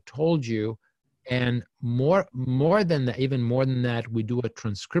doctor told you, and more than that, even more than that, we do a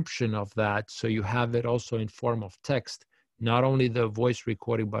transcription of that, so you have it also in form of text, not only the voice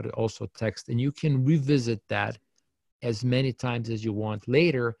recording, but also text, and you can revisit that as many times as you want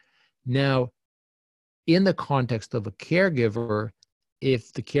later. Now, in the context of a caregiver,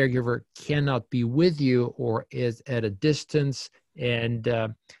 if the caregiver cannot be with you or is at a distance, and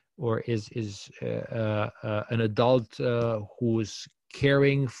or is an adult who's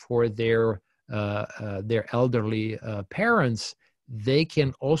caring for their elderly parents, they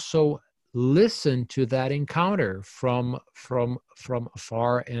can also listen to that encounter from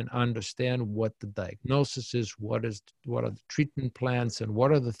afar and understand what the diagnosis is, what are the treatment plans, and what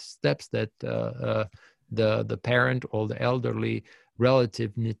are the steps that the parent or the elderly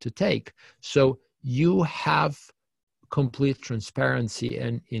relative need to take. So you have complete transparency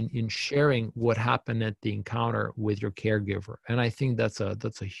and in sharing what happened at the encounter with your caregiver, and I think that's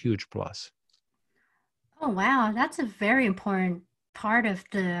a huge plus. Oh, wow. That's a very important part of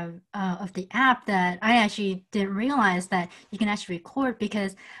the app that I actually didn't realize that you can actually record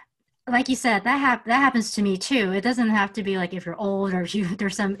because like you said, that happens to me too. It doesn't have to be like if you're old or if you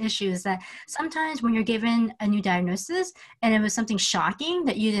there's some issues that sometimes when you're given a new diagnosis and it was something shocking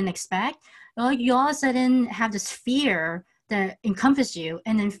that you didn't expect, well, you all of a sudden have this fear that encompasses you,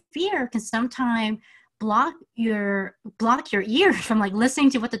 and then fear can sometimes block your ears from like listening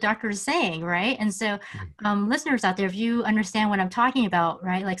to what the doctor is saying, right? And so, listeners out there, if you understand what I'm talking about,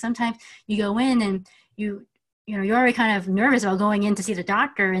 right? Like sometimes you go in and you're already kind of nervous about going in to see the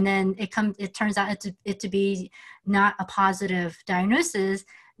doctor, and then it turns out it to be not a positive diagnosis.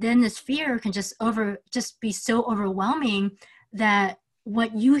 Then this fear can just be so overwhelming that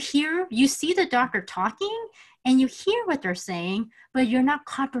what you hear, you see the doctor talking and you hear what they're saying, but you're not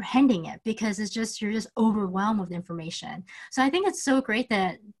comprehending it because you're just overwhelmed with information. So I think it's so great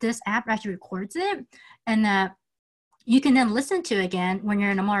that this app actually records it, and that you can then listen to again when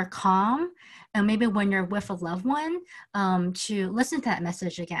you're in a more calm, and maybe when you're with a loved one, to listen to that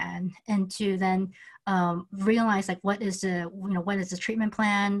message again, and to then realize like what is the treatment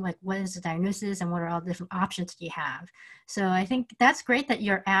plan, like what is the diagnosis, and what are all the different options you have. So I think that's great that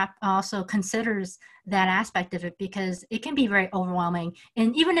your app also considers that aspect of it, because it can be very overwhelming,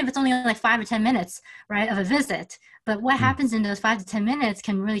 and even if it's only like 5 or 10 minutes, right, of a visit, but what Mm. happens in those 5 to 10 minutes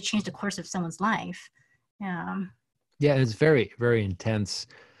can really change the course of someone's life. Yeah. Yeah, it's very, very intense.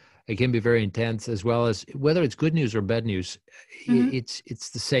 It can be very intense, as well as whether it's good news or bad news. Mm-hmm. It's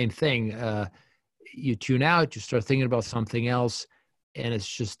the same thing. You tune out, you start thinking about something else, and it's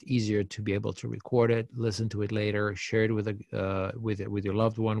just easier to be able to record it, listen to it later, share it with your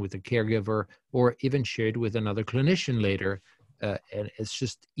loved one, with a caregiver, or even share it with another clinician later. And it's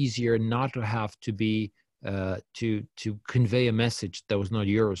just easier not to have to be to convey a message that was not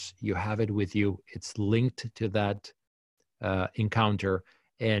yours. You have it with you. It's linked to that encounter,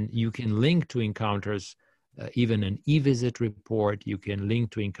 and you can link to encounters, even an e-visit report. You can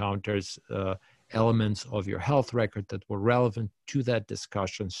link to encounters elements of your health record that were relevant to that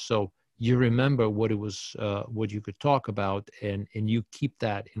discussion, so you remember what it was, what you could talk about, and you keep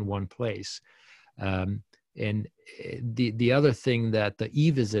that in one place. And the other thing that the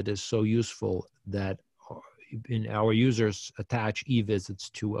e-visit is so useful, that in our users attach e-visits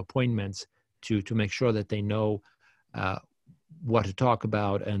to appointments to make sure that they know what to talk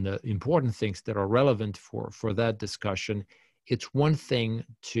about and the important things that are relevant for that discussion. It's one thing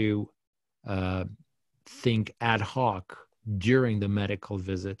to think ad hoc during the medical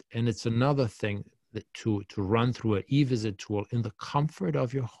visit, and it's another thing to run through an e-visit tool in the comfort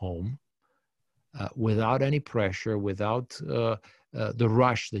of your home, without any pressure, without the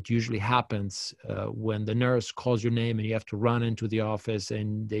rush that usually happens when the nurse calls your name and you have to run into the office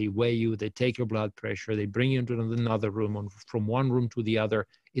and they weigh you, they take your blood pressure, they bring you into another room, from one room to the other.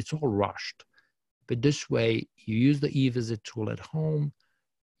 It's all rushed. But this way, you use the e-visit tool at home,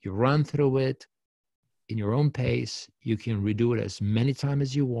 you run through it in your own pace, you can redo it as many times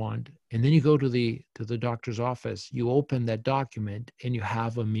as you want, and then you go to the doctor's office, you open that document, and you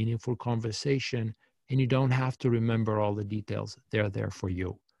have a meaningful conversation, and you don't have to remember all the details. They're there for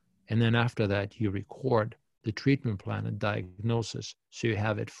you. And then after that, you record the treatment plan and diagnosis, so you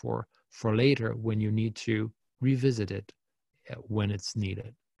have it for later when you need to revisit it when it's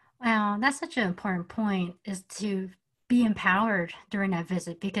needed. Wow, that's such an important point, is to be empowered during that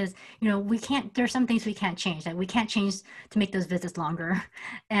visit, because we can't, there's some things we can't change, that we can't change to make those visits longer,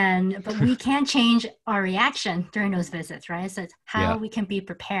 but we can change our reaction during those visits, right? So it's how Yeah. we can be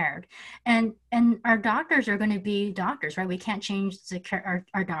prepared, and our doctors are going to be doctors, right? We can't change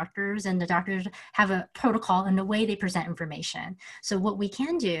our doctors, and the doctors have a protocol in the way they present information. So what we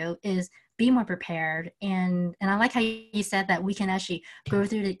can do is be more prepared, and I like how you said that we can actually go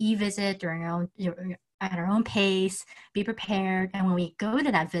through the e-visit during our own, at our own pace, be prepared, and when we go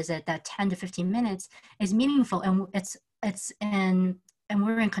to that visit, that 10 to 15 minutes is meaningful, and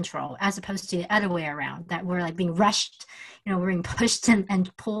we're in control, as opposed to the other way around, that we're like being rushed, we're being pushed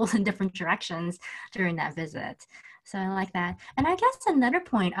and pulled in different directions during that visit. So I like that. And I guess another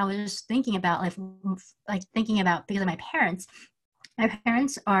point I was just thinking about, like thinking about, because of my parents. My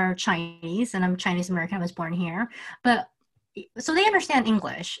parents are Chinese, and I'm Chinese American. I was born here, but so they understand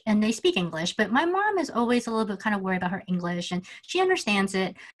English and they speak English. But my mom is always a little bit kind of worried about her English, and she understands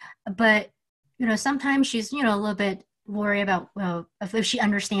it, but sometimes she's a little bit worry about, well, if she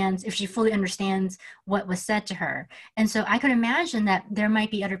understands, if she fully understands what was said to her. And so I could imagine that there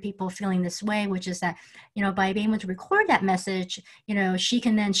might be other people feeling this way, which is that, by being able to record that message, she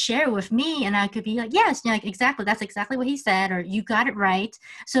can then share with me, and I could be like, yes, like, exactly, that's exactly what he said, or you got it right.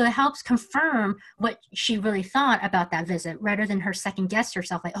 So it helps confirm what she really thought about that visit, rather than her second guess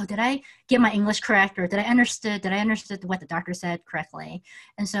herself, like, oh, did I get my English correct, or did I understood what the doctor said correctly?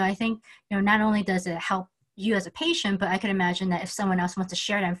 And so I think, not only does it help you as a patient, but I could imagine that if someone else wants to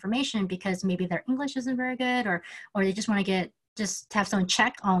share that information because maybe their English isn't very good, or they just want to just have someone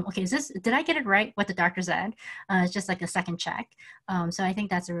check on, okay, did I get it right, what the doctor said? It's just like a second check. So I think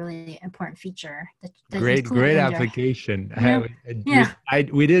that's a really important feature that's included Great in there. application. Yeah. Yeah.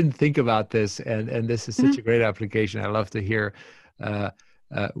 We didn't think about this, and this is such Mm-hmm. a great application. I love to hear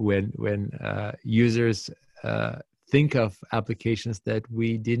when users think of applications that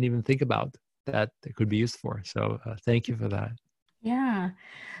we didn't even think about that could be used for. So thank you for that. Yeah.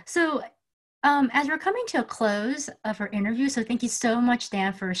 So as we're coming to a close of our interview, so thank you so much,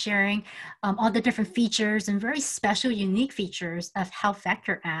 Dan, for sharing all the different features and very special, unique features of Health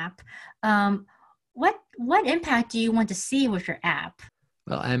Vector app. What impact do you want to see with your app?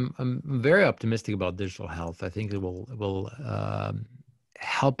 Well, I'm very optimistic about digital health. I think it will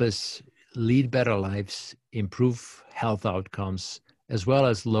help us lead better lives, improve health outcomes, as well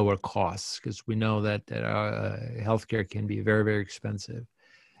as lower costs, because we know that healthcare can be very, very expensive.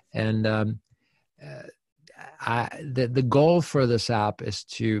 And the goal for this app is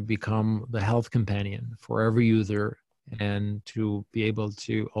to become the health companion for every user, and to be able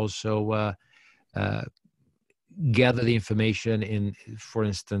to also gather the information for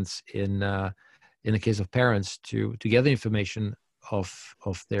instance, in the case of parents, to gather information of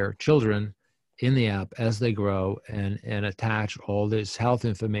their children in the app as they grow, and attach all this health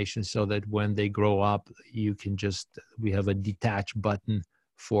information so that when they grow up, we have a detach button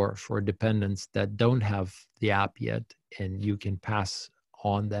for dependents that don't have the app yet, and you can pass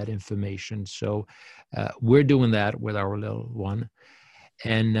on that information. So we're doing that with our little one,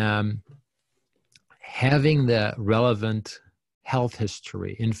 and having the relevant health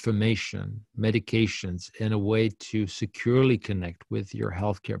history, information, medications in a way to securely connect with your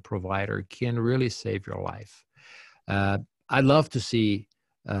healthcare provider can really save your life. I'd love to see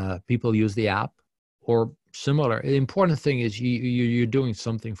people use the app or similar. The important thing is you're doing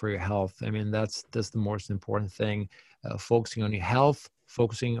something for your health. I mean, that's the most important thing. Focusing on your health,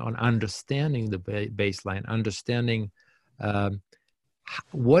 focusing on understanding the baseline, understanding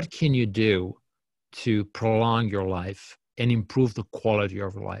what can you do to prolong your life and improve the quality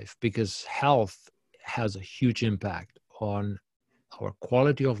of life, because health has a huge impact on our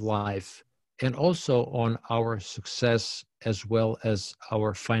quality of life and also on our success as well as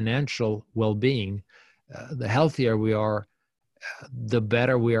our financial well-being. The healthier we are, the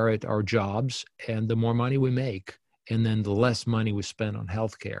better we are at our jobs, and the more money we make, and then the less money we spend on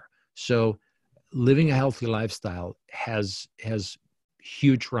healthcare. So living a healthy lifestyle has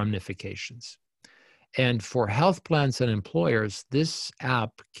huge ramifications. And for health plans and employers, this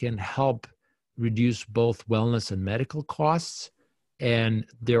app can help reduce both wellness and medical costs. And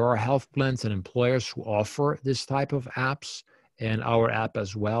there are health plans and employers who offer this type of apps, and our app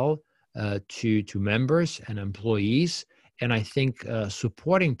as well, to members and employees. And I think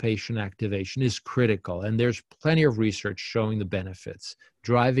supporting patient activation is critical. And there's plenty of research showing the benefits.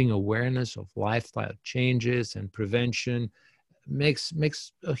 Driving awareness of lifestyle changes and prevention makes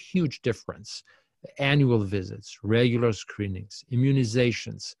a huge difference. Annual visits, regular screenings,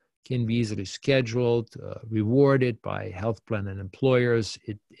 immunizations can be easily scheduled, rewarded by health plan and employers.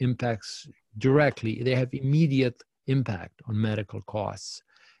 It impacts directly, they have immediate impact on medical costs.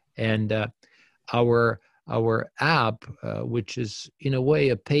 And our app, which is in a way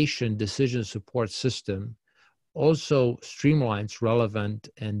a patient decision support system, also streamlines relevant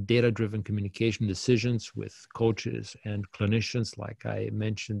and data-driven communication decisions with coaches and clinicians, like I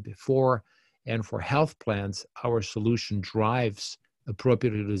mentioned before. And for health plans, our solution drives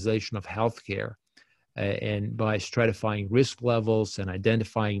appropriate utilization of healthcare, and by stratifying risk levels and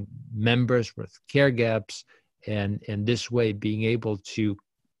identifying members with care gaps, and this way being able to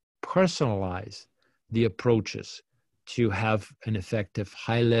personalize the approaches to have an effective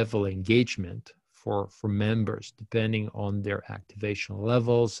high-level engagement for members, depending on their activation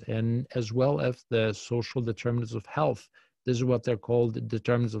levels, and as well as the social determinants of health. This is what they're called, the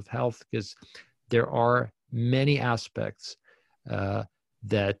determinants of health, because there are many aspects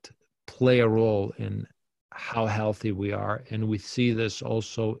that play a role in how healthy we are. And we see this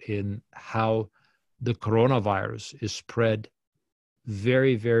also in how the coronavirus is spread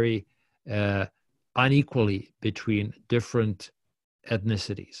very, very unequally between different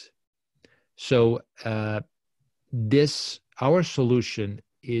ethnicities. So our solution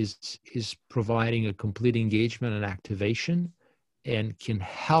is providing a complete engagement and activation, and can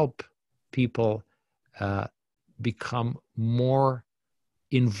help people become more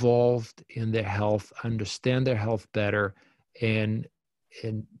involved in their health, understand their health better, and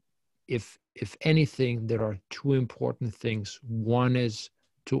if anything, there are two important things. One is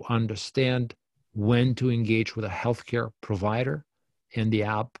to understand when to engage with a healthcare provider, and the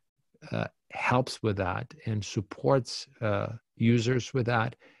app helps with that and supports users with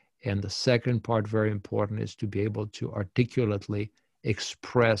that. And the second part, very important, is to be able to articulately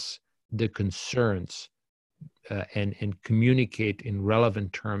express the concerns and communicate in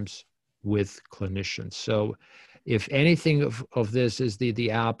relevant terms with clinicians. So if anything of this is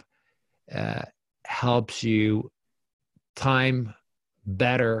the app helps you time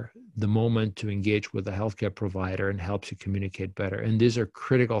better the moment to engage with a healthcare provider and helps you communicate better. And these are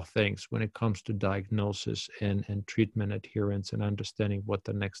critical things when it comes to diagnosis and treatment adherence and understanding what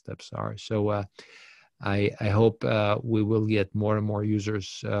the next steps are. So I hope we will get more and more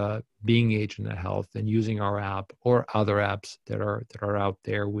users being engaged in health and using our app or other apps that are out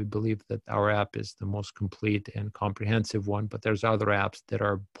there. We believe that our app is the most complete and comprehensive one, but there's other apps that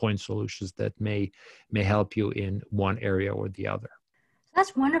are point solutions that may help you in one area or the other.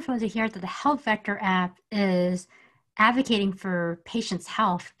 That's wonderful to hear that the Health Vector app is advocating for patients'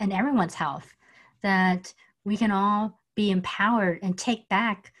 health and everyone's health, that we can all be empowered and take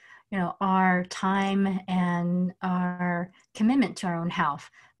back, our time and our commitment to our own health,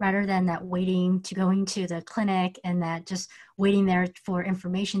 rather than that waiting to going to the clinic and that just waiting there for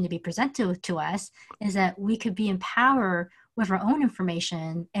information to be presented to us, is that we could be empowered with our own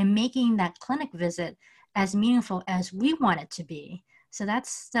information and making that clinic visit as meaningful as we want it to be. So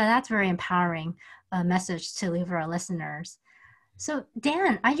that's very empowering message to leave our listeners. So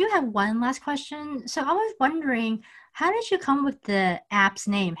Dan, I do have one last question. So I was wondering, how did you come with the app's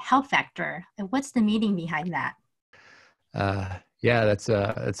name, Health Vector? And what's the meaning behind that? Yeah, that's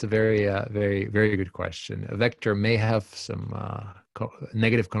a very very good question. A vector may have some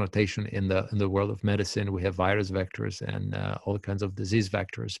negative connotation in the world of medicine. We have virus vectors and all kinds of disease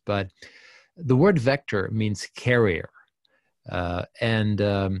vectors, but the word vector means carrier. And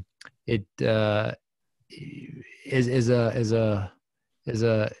it is a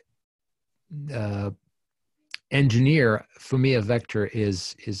engineer. For me, a vector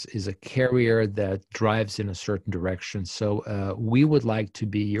is a carrier that drives in a certain direction. So we would like to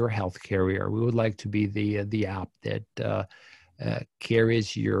be your health carrier. We would like to be the app that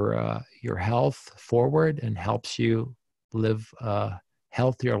carries your health forward and helps you live a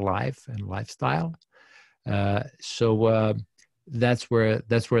healthier life and lifestyle. So that's where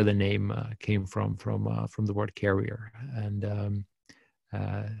the name came from the word carrier, and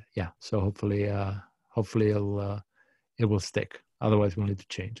yeah. So hopefully it will stick. Otherwise, we'll need to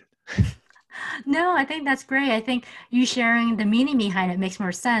change it. No, I think that's great. I think you sharing the meaning behind it makes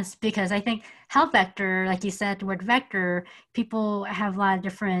more sense, because I think health vector, like you said, the word vector, people have a lot of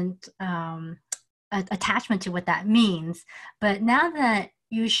different attachment to what that means. But now that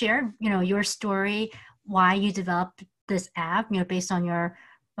you shared, your story, why you developed this app, based on your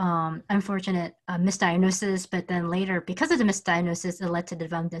unfortunate misdiagnosis, but then later, because of the misdiagnosis, it led to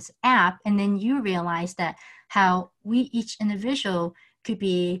develop this app. And then you realized that how we each individual could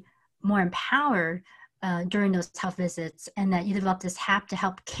be more empowered during those health visits, and that you developed this app to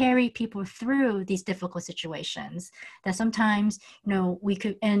help carry people through these difficult situations that sometimes, we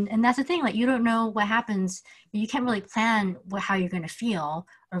could, and that's the thing, like, you don't know what happens. You can't really plan how you're going to feel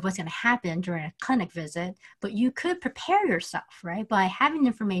or what's going to happen during a clinic visit, but you could prepare yourself, right, by having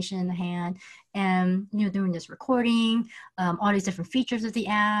information in the hand and, doing this recording, all these different features of the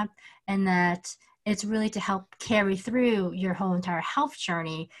app, and that it's really to help carry through your whole entire health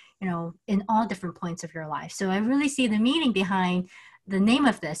journey, in all different points of your life. So I really see the meaning behind the name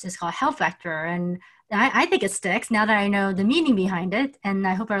of this. Is called Health Vector. And I think it sticks now that I know the meaning behind it. And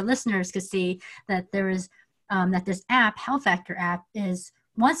I hope our listeners could see that there is, that this app, Health Vector app,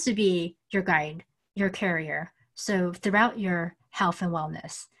 wants to be your guide, your carrier. So throughout your health and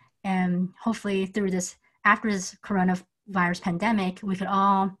wellness, and hopefully after this coronavirus pandemic, we could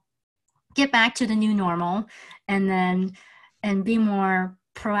all get back to the new normal, and be more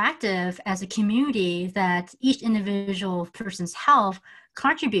proactive as a community, that each individual person's health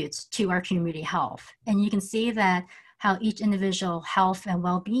contributes to our community health. And you can see that how each individual health and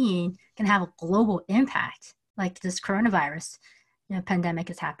well-being can have a global impact, like this coronavirus pandemic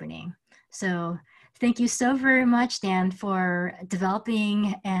is happening. So Thank you so very much, Dan, for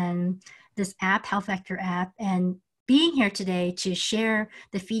developing this app, Health Vector app, and being here today to share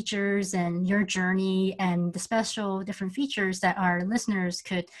the features and your journey and the special different features that our listeners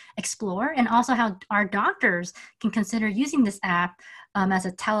could explore, and also how our doctors can consider using this app as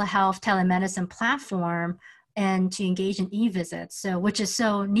a telehealth, telemedicine platform and to engage in e-visits. So, which is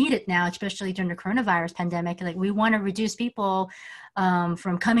so needed now, especially during the coronavirus pandemic. Like, we want to reduce people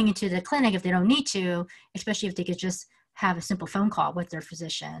from coming into the clinic if they don't need to, especially if they could just have a simple phone call with their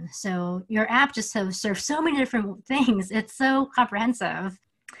physician. So your app just serves so many different things. It's so comprehensive.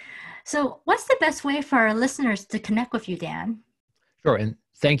 So what's the best way for our listeners to connect with you, Dan? Sure. And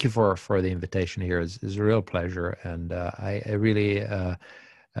thank you for the invitation here. It's a real pleasure. And I really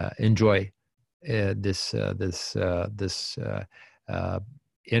enjoy this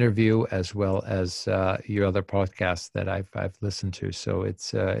interview, as well as your other podcasts that I've listened to. So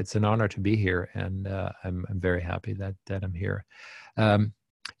it's an honor to be here, and I'm very happy that I'm here.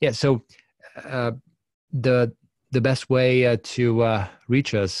 So the best way to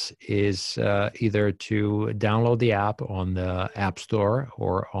reach us is either to download the app on the App Store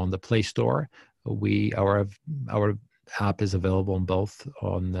or on the Play Store. Our app is available on both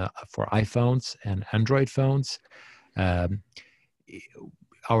for iPhones and Android phones.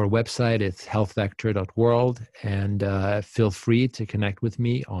 Our website is healthvector.world, and feel free to connect with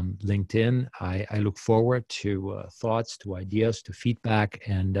me on LinkedIn. I look forward to thoughts, to ideas, to feedback.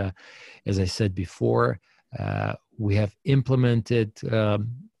 And as I said before, we have implemented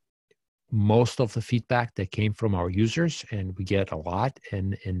most of the feedback that came from our users, and we get a lot.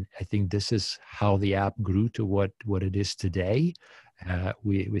 And I think this is how the app grew to what it is today.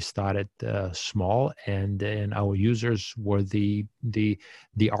 We started small, and our users were the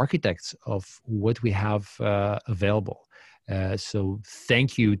architects of what we have available. So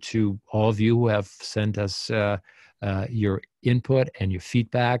thank you to all of you who have sent us your input and your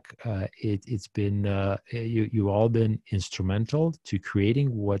feedback. It's been you all been instrumental to creating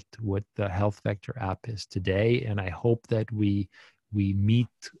what the Health Vector app is today, and I hope that we meet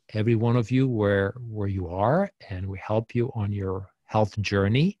every one of you where you are, and we help you on your health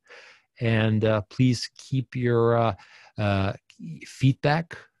journey. And please keep your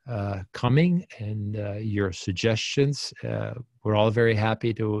feedback coming, and your suggestions. We're all very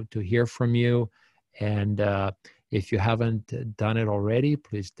happy to hear from you. And if you haven't done it already,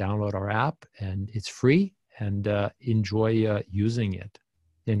 please download our app, and it's free, and enjoy using it.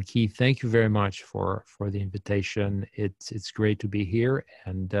 And Keith, thank you very much for the invitation. It's great to be here,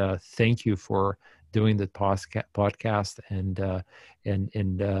 and thank you for doing the podcast. And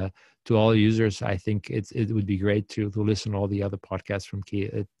to all users, I think it would be great to listen to all the other podcasts from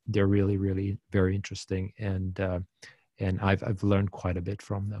Keith. They're really, really very interesting, and I've learned quite a bit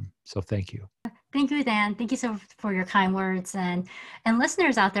from them. So thank you. Thank you, Dan. Thank you so much for your kind words. And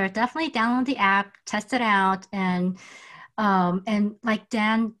listeners out there, definitely download the app, test it out, and like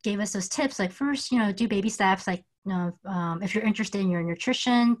Dan gave us those tips, like first, do baby steps, like, if you're interested in your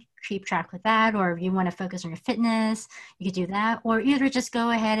nutrition, keep track with that, or if you want to focus on your fitness, you could do that, or either just go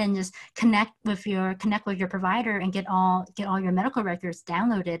ahead and just connect with your provider and get all your medical records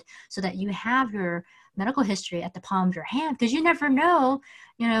downloaded, so that you have your medical history at the palm of your hand, because you never know,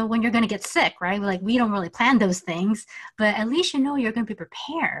 when you're going to get sick, right? Like, we don't really plan those things, but at least you're going to be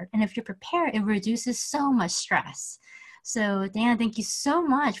prepared. And if you're prepared, it reduces so much stress. So Dan, thank you so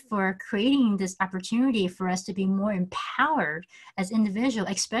much for creating this opportunity for us to be more empowered as individuals,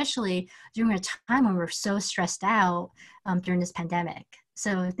 especially during a time when we're so stressed out during this pandemic.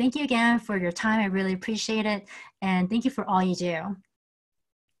 So thank you again for your time. I really appreciate it. And thank you for all you do.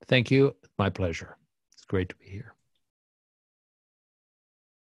 Thank you. My pleasure. It's great to be here.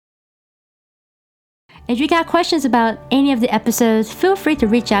 If you got questions about any of the episodes, feel free to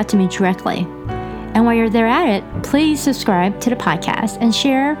reach out to me directly. And while you're there at it, please subscribe to the podcast and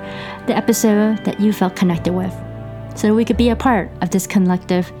share the episode that you felt connected with, so that we could be a part of this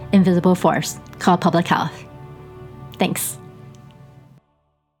collective invisible force called public health. Thanks.